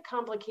rate of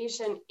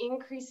complication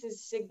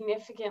increases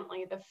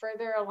significantly the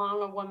further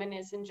along a woman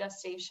is in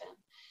gestation.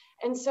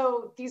 And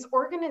so these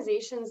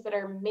organizations that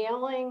are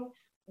mailing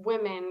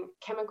women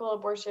chemical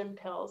abortion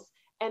pills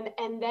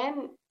and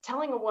then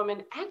telling a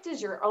woman, act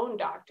as your own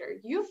doctor,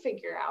 you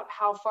figure out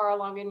how far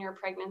along in your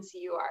pregnancy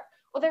you are.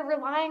 Well, they're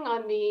relying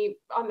on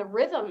the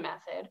rhythm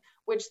method,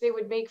 which they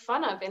would make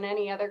fun of in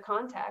any other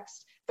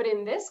context. But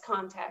in this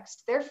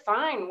context, they're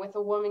fine with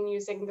a woman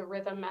using the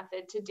rhythm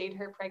method to date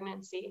her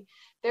pregnancy.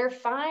 They're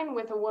fine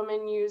with a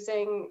woman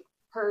using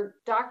her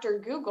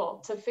Dr.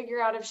 Google to figure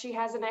out if she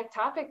has an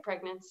ectopic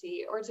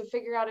pregnancy or to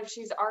figure out if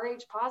she's Rh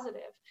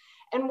positive.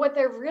 And what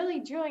they're really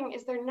doing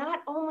is they're not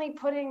only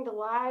putting the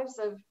lives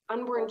of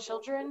unborn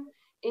children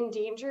in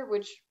danger,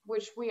 which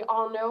we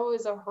all know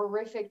is a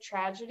horrific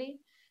tragedy,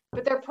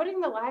 but they're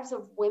putting the lives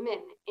of women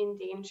in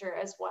danger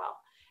as well.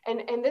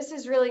 And this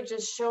is really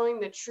just showing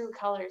the true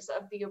colors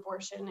of the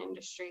abortion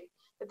industry,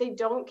 that they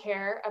don't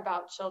care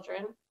about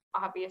children,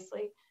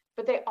 obviously,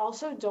 but they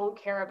also don't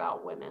care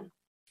about women.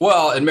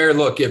 Well, and Mary,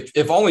 look,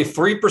 if only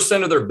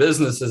 3% of their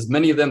business, as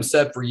many of them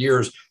said for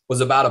years,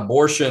 was about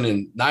abortion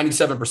and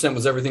 97%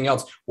 was everything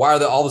else, why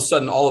are all of a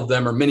sudden all of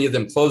them or many of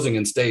them closing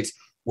in states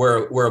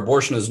where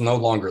abortion is no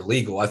longer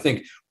legal? I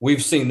think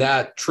we've seen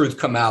that truth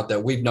come out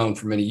that we've known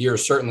for many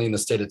years, certainly in the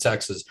state of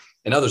Texas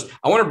and others.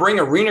 I want to bring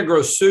Irina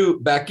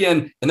Grosu back in,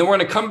 and then we're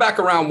going to come back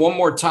around one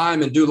more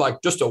time and do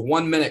like just a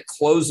 1-minute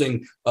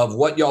closing of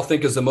what y'all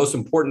think is the most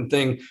important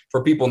thing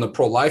for people in the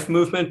pro-life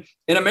movement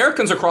and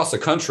Americans across the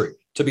country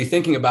to be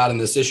thinking about in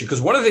this issue.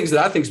 Because one of the things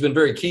that I think has been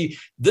very key,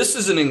 this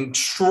is an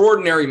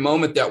extraordinary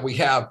moment that we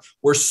have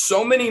where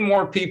so many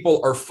more people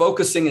are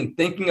focusing and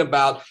thinking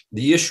about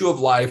the issue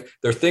of life.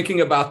 They're thinking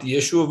about the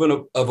issue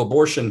of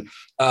abortion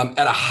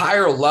at a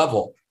higher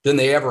level than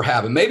they ever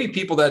have. And maybe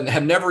people that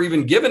have never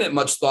even given it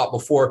much thought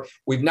before,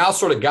 we've now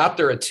sort of got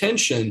their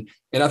attention.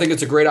 And I think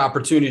it's a great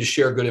opportunity to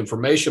share good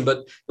information.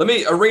 But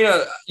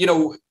Irina,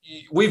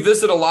 we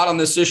visit a lot on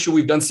this issue.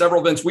 We've done several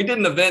events. We did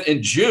an event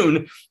in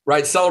June,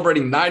 right,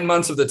 celebrating 9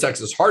 months of the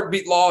Texas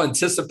Heartbeat Law,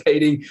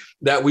 anticipating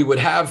that we would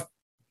have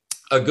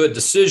a good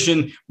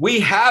decision.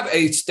 We have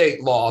a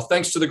state law,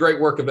 thanks to the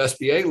great work of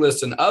SB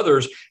A-List and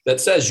others,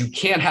 that says you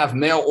can't have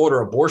mail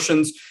order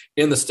abortions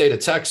in the state of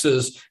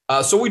Texas.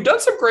 So we've done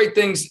some great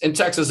things in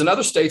Texas, and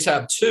other states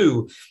have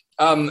too.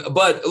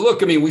 But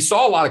look, we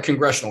saw a lot of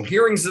congressional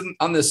hearings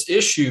on this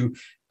issue.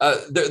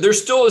 There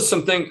still is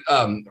something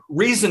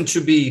reason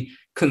to be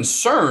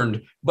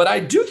concerned, but I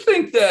do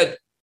think that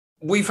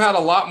we've had a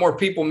lot more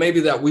people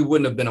maybe that we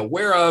wouldn't have been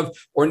aware of,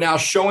 or now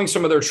showing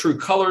some of their true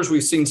colors.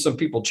 We've seen some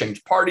people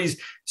change parties,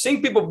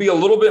 seeing people be a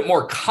little bit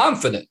more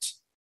confident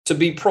to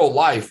be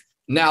pro-life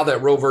now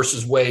that Roe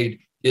versus Wade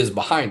is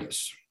behind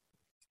us.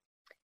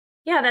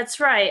 Yeah, that's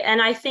right.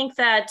 And I think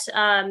that,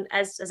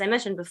 as I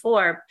mentioned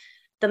before,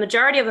 the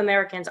majority of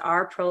Americans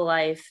are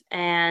pro-life.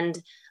 And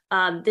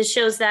this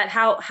shows that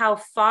how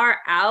far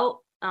out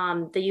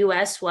the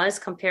U.S. was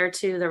compared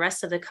to the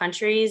rest of the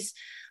countries.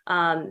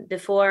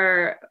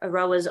 Before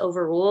Roe was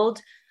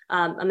overruled,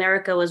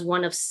 America was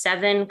one of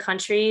 7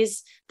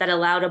 countries that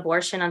allowed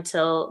abortion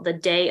until the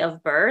day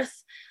of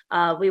birth.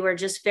 We were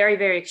just very,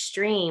 very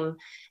extreme.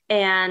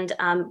 And,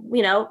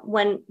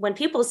 when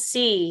people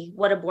see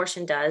what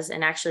abortion does,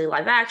 and actually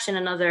Live Action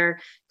and other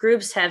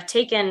groups have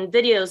taken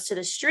videos to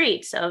the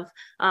streets of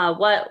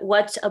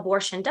what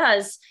abortion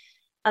does,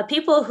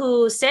 people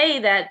who say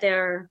that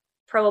they're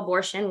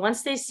pro-abortion,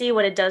 once they see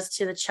what it does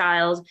to the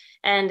child,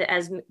 and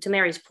as to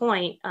Mary's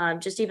point,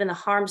 just even the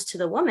harms to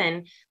the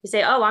woman, they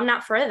say, oh, I'm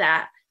not for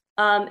that.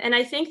 And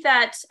I think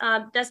that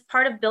that's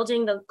part of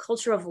building the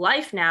culture of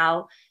life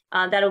now.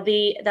 That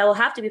will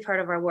have to be part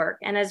of our work.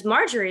 And as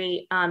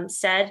Marjorie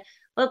said,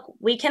 look,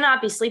 we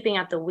cannot be sleeping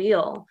at the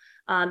wheel.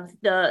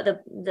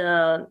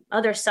 The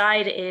other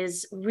side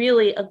is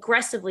really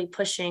aggressively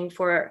pushing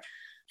for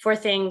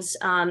things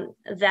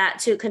that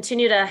to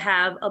continue to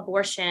have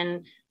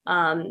abortion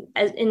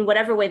in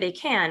whatever way they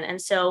can.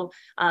 And so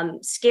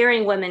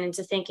scaring women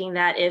into thinking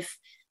that if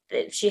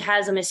she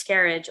has a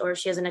miscarriage or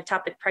she has an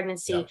ectopic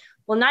pregnancy,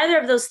 well, neither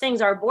of those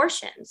things are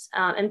abortions.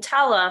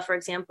 EMTALA, for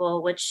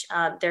example, which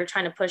they're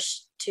trying to push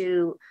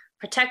to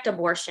protect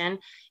abortion,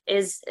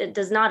 it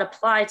does not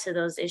apply to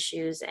those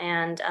issues.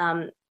 And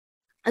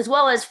as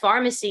well as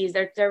pharmacies,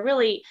 they're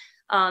really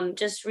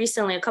just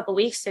recently, a couple of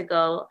weeks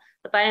ago,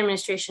 the Biden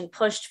administration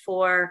pushed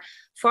for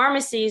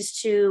pharmacies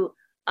to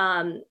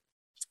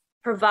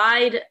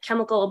provide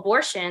chemical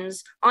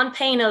abortions on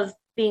pain of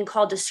being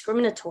called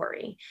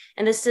discriminatory.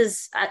 And this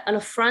is an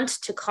affront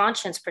to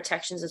conscience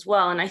protections as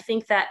well. And I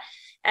think that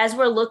as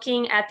we're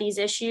looking at these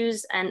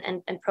issues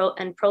and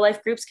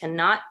pro-life groups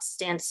cannot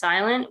stand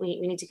silent, we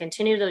need to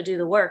continue to do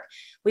the work.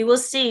 We will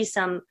see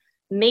some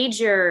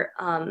major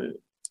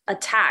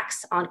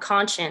attacks on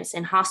conscience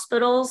in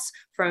hospitals,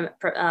 from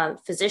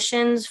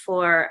physicians,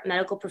 for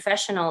medical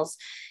professionals.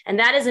 And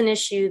that is an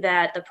issue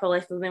that the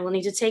pro-life movement will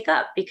need to take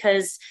up,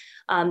 because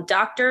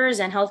doctors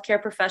and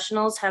healthcare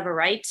professionals have a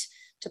right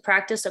to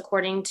practice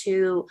according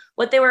to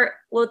what they were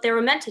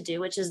meant to do,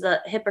 which is the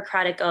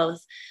Hippocratic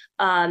Oath,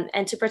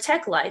 and to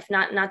protect life,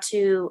 not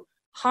to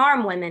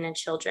harm women and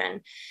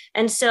children.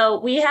 And so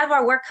we have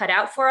our work cut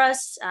out for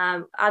us.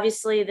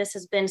 Obviously, this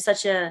has been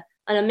such an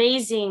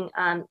amazing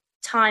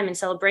time and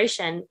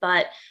celebration,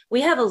 but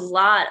we have a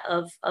lot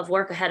of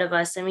work ahead of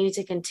us, and we need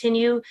to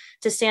continue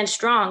to stand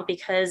strong,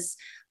 because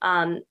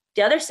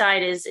the other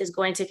side is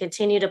going to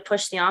continue to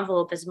push the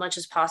envelope as much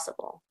as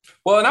possible.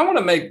 Well, and I want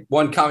to make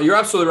one comment. You're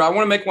absolutely right. I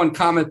want to make one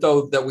comment,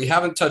 though, that we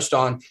haven't touched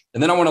on.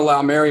 And then I want to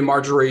allow Mary,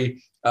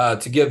 Marjorie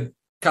to give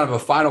kind of a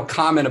final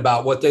comment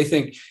about what they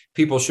think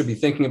people should be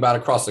thinking about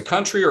across the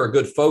country, or a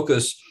good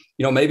focus,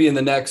 maybe in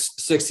the next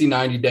 60,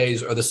 90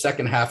 days or the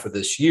second half of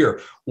this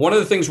year. One of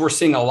the things we're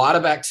seeing a lot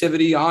of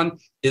activity on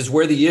is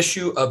where the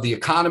issue of the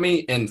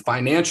economy and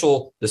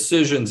financial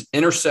decisions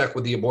intersect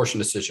with the abortion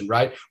decision,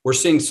 right? We're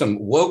seeing some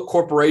woke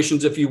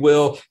corporations, if you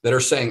will, that are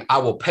saying, I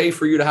will pay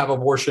for you to have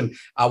abortion.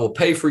 I will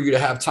pay for you to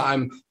have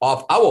time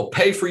off. I will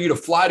pay for you to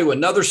fly to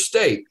another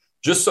state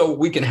just so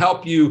we can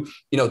help you,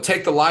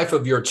 take the life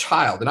of your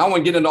child. And I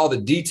won't get into all the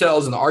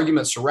details and the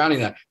arguments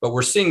surrounding that, but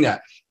we're seeing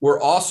that. We're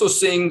also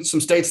seeing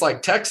some states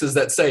like Texas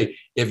that say,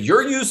 if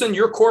you're using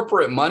your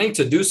corporate money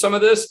to do some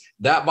of this,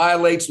 that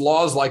violates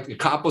laws like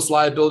accomplice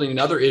liability and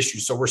other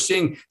issues. So we're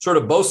seeing sort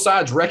of both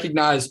sides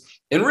recognize,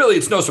 and really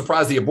it's no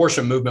surprise the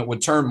abortion movement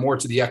would turn more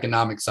to the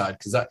economic side,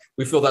 because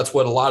we feel that's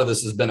what a lot of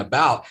this has been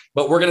about.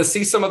 But we're going to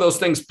see some of those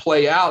things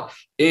play out.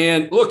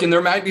 And look, and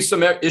there might be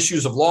some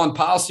issues of law and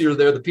policy or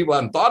there that people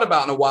haven't thought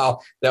about in a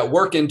while that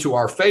work into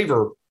our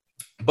favor.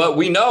 But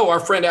we know, our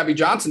friend Abby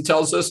Johnson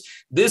tells us,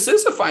 this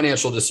is a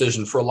financial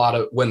decision for a lot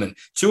of women.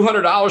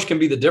 $200 can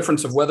be the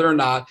difference of whether or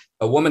not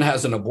a woman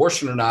has an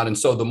abortion or not. And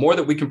so the more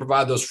that we can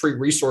provide those free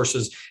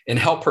resources and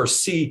help her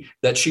see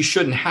that she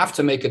shouldn't have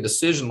to make a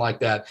decision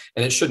like that,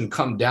 and it shouldn't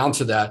come down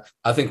to that,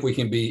 I think we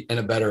can be in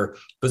a better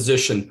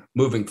position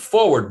moving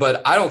forward.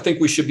 But I don't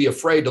think we should be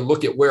afraid to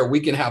look at where we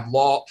can have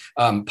law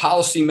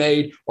policy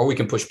made, or we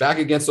can push back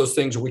against those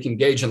things, or we can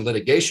engage in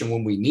litigation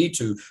when we need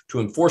to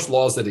enforce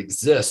laws that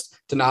exist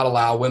to not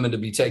allow women to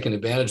be taken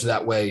advantage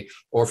that way,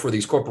 or for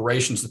these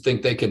corporations to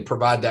think they can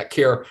provide that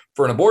care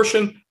for an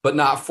abortion, but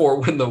not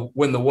for when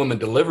the woman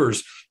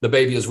delivers the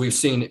baby, as we've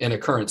seen in a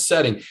current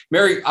setting.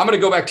 Mary, I'm going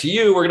to go back to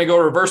you. We're going to go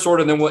reverse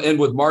order, and then we'll end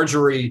with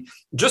Marjorie.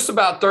 Just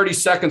about 30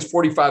 seconds,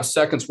 45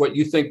 seconds, what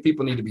you think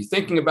people need to be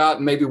thinking about,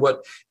 and maybe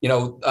what,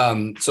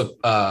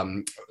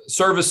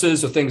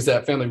 services or things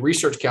that Family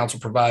Research Council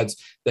provides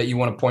that you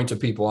want to point to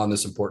people on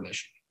this important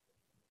issue.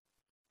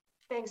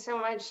 Thanks so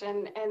much.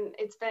 And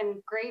it's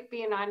been great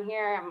being on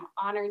here. I'm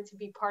honored to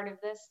be part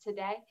of this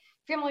today.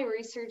 Family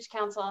Research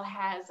Council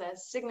has a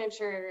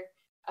signature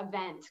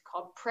event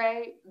called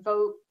Pray,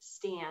 Vote,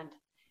 Stand.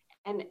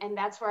 And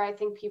that's where I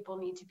think people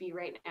need to be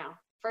right now.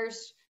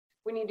 First,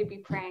 we need to be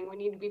praying. We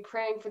need to be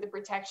praying for the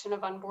protection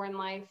of unborn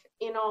life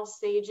in all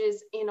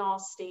stages, in all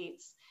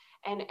states.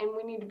 And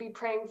we need to be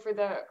praying for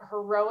the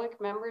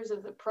heroic members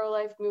of the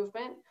pro-life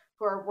movement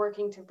who are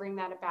working to bring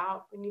that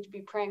about. We need to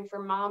be praying for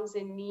moms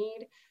in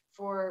need,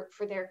 for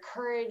their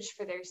courage,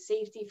 for their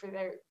safety, for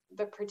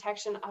the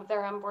protection of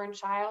their unborn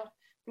child.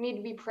 We need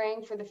to be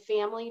praying for the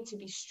family to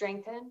be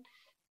strengthened,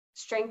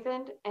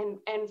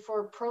 and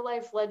for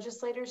pro-life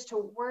legislators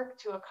to work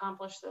to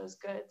accomplish those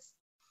goods.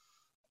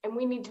 And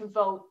we need to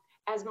vote.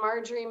 As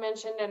Marjorie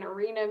mentioned and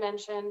Irina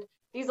mentioned,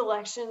 these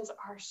elections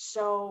are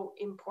so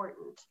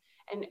important.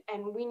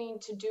 And we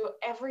need to do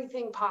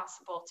everything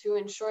possible to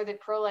ensure that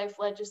pro-life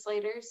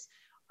legislators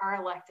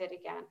are elected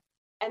again.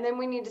 And then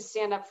we need to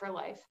stand up for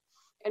life.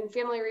 And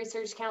Family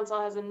Research Council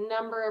has a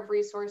number of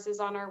resources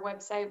on our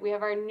website. We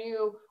have our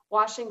new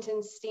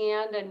Washington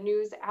Stand, a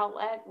news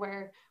outlet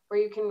where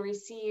you can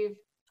receive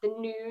the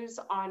news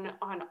on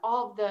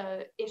all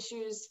the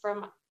issues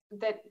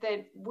that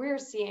we're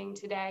seeing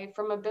today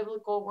from a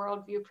biblical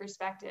worldview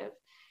perspective.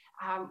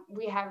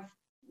 We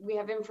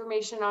have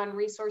information on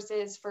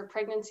resources for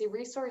pregnancy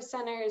resource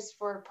centers,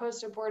 for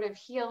post-abortive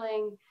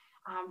healing,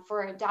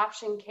 for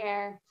adoption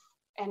care,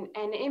 and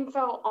info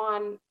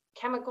on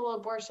chemical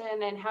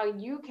abortion and how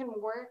you can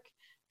work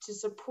to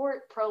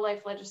support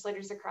pro-life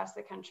legislators across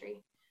the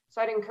country.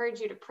 So I'd encourage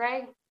you to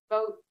pray,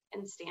 vote,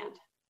 and stand.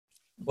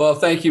 Well,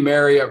 thank you,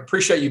 Mary. I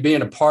appreciate you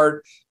being a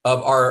part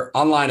of our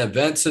online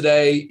event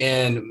today.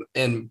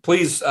 And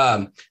please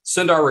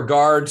send our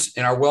regards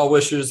and our well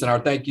wishes and our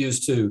thank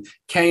yous to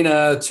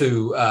Kana,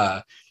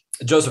 to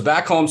Joseph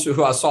Backholm,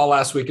 who I saw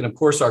last week, and of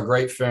course, our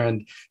great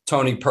friend,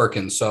 Tony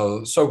Perkins.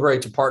 So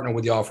great to partner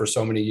with y'all for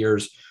so many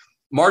years.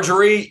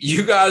 Marjorie,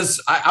 you guys,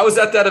 I was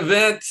at that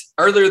event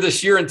earlier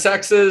this year in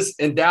Texas,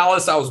 in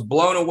Dallas. I was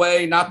blown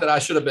away. Not that I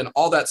should have been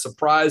all that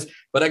surprised,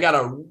 but I got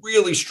a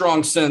really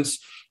strong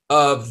sense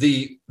of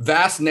the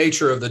vast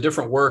nature of the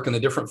different work and the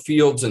different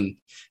fields and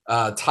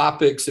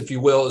topics, if you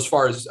will, as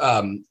far as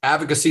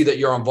advocacy that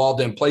you're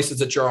involved in, places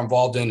that you're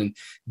involved in, and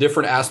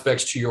different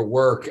aspects to your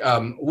work.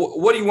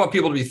 What do you want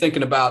people to be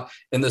thinking about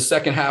in the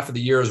second half of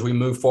the year as we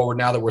move forward,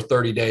 now that we're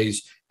 30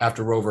 days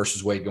after Roe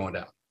versus Wade going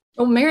down?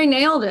 Well, Mary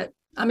nailed it.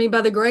 I mean,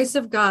 by the grace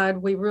of God,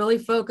 we really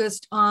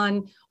focused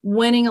on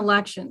winning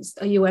elections,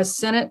 a U.S.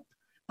 Senate,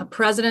 a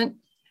president,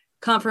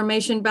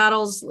 confirmation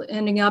battles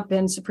ending up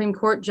in Supreme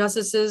Court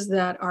justices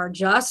that are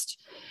just.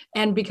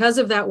 And because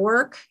of that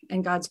work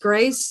and God's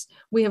grace,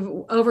 we have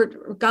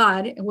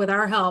God, with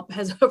our help,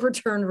 has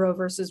overturned Roe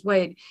versus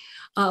Wade,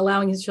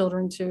 allowing his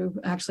children to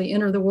actually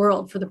enter the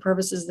world for the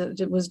purposes that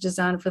it was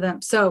designed for them.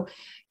 So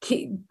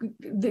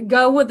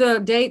go with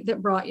the date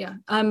that brought you.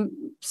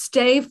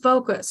 Stay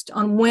focused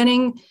on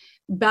winning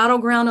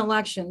battleground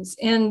elections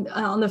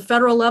on the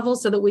federal level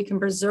so that we can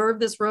preserve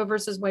this Roe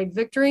versus Wade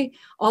victory,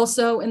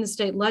 also in the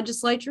state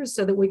legislatures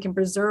so that we can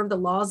preserve the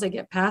laws that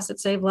get passed that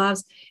save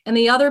lives. And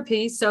the other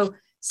piece, so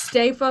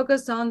stay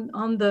focused on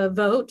the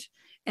vote.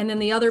 And then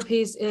the other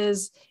piece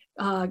is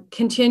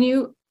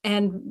continue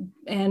and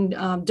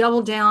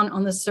double down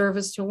on the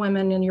service to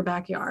women in your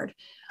backyard.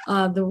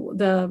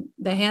 The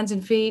hands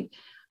and feet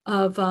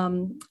of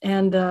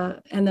and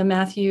the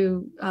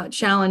Matthew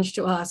challenge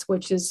to us,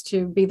 which is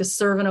to be the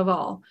servant of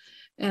all.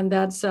 And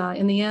that's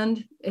in the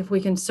end, if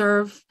we can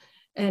serve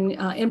and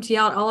empty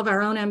out all of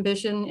our own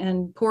ambition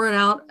and pour it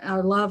out,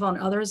 our love on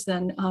others,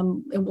 then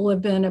it will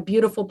have been a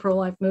beautiful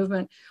pro-life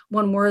movement,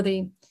 one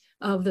worthy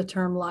of the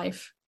term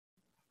life.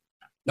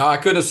 No, I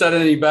couldn't have said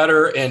it any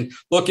better. And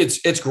look,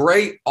 it's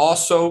great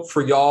also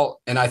for y'all.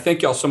 And I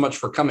thank y'all so much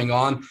for coming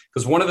on,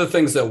 because one of the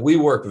things that we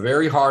work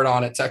very hard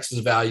on at Texas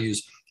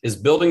Values is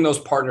building those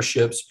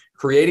partnerships,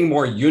 creating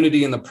more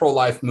unity in the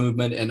pro-life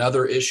movement and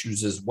other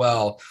issues as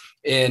well.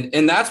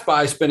 And that's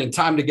by spending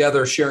time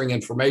together, sharing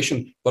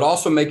information, but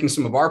also making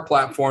some of our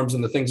platforms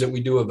and the things that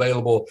we do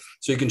available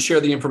so you can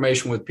share the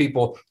information with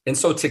people. And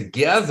so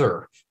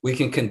together we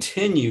can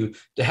continue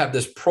to have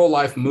this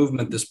pro-life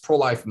movement, this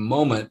pro-life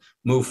moment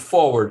move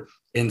forward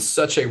in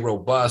such a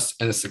robust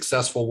and a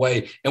successful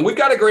way. And we've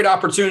got a great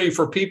opportunity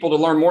for people to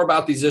learn more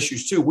about these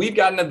issues too. We've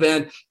got an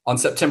event on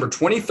September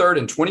 23rd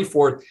and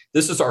 24th.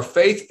 This is our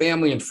Faith,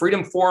 Family, and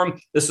Freedom Forum.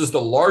 This is the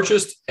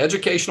largest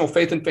educational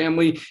faith and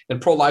family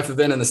and pro-life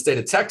event in the state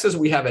of Texas.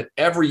 We have it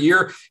every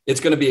year. It's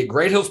going to be at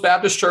Great Hills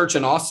Baptist Church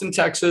in Austin,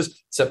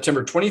 Texas,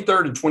 September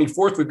 23rd and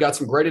 24th. We've got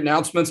some great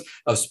announcements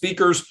of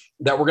speakers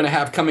that we're going to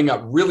have coming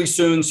up really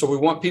soon. So we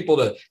want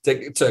people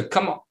to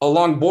come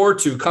along board,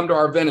 to come to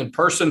our event in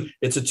person.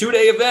 It's a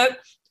 2-day event.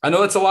 I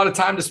know it's a lot of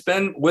time to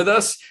spend with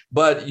us,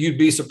 but you'd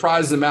be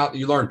surprised the amount that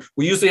you learn.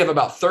 We usually have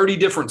about 30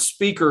 different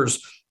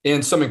speakers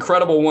and some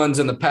incredible ones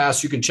in the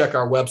past. You can check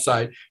our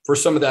website for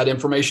some of that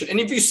information. And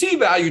if you see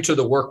value to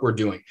the work we're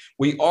doing,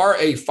 we are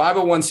a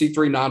 501c3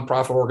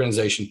 nonprofit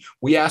organization.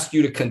 We ask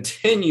you to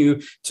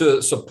continue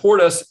to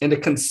support us and to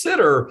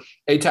consider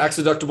a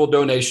tax-deductible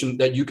donation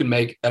that you can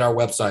make at our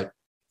website,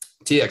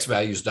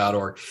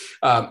 txvalues.org.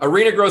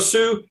 Irina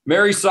Grosu,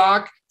 Mary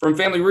Sock from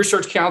Family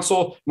Research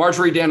Council,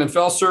 Marjorie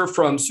Dannenfelser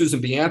from Susan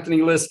B.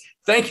 Anthony List.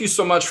 Thank you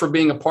so much for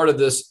being a part of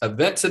this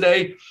event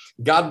today.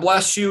 God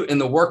bless you in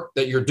the work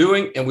that you're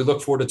doing, and we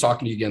look forward to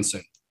talking to you again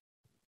soon.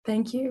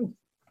 Thank you.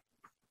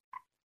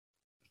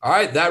 All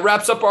right, that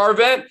wraps up our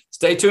event.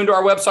 Stay tuned to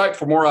our website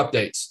for more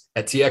updates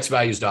at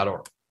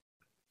txvalues.org.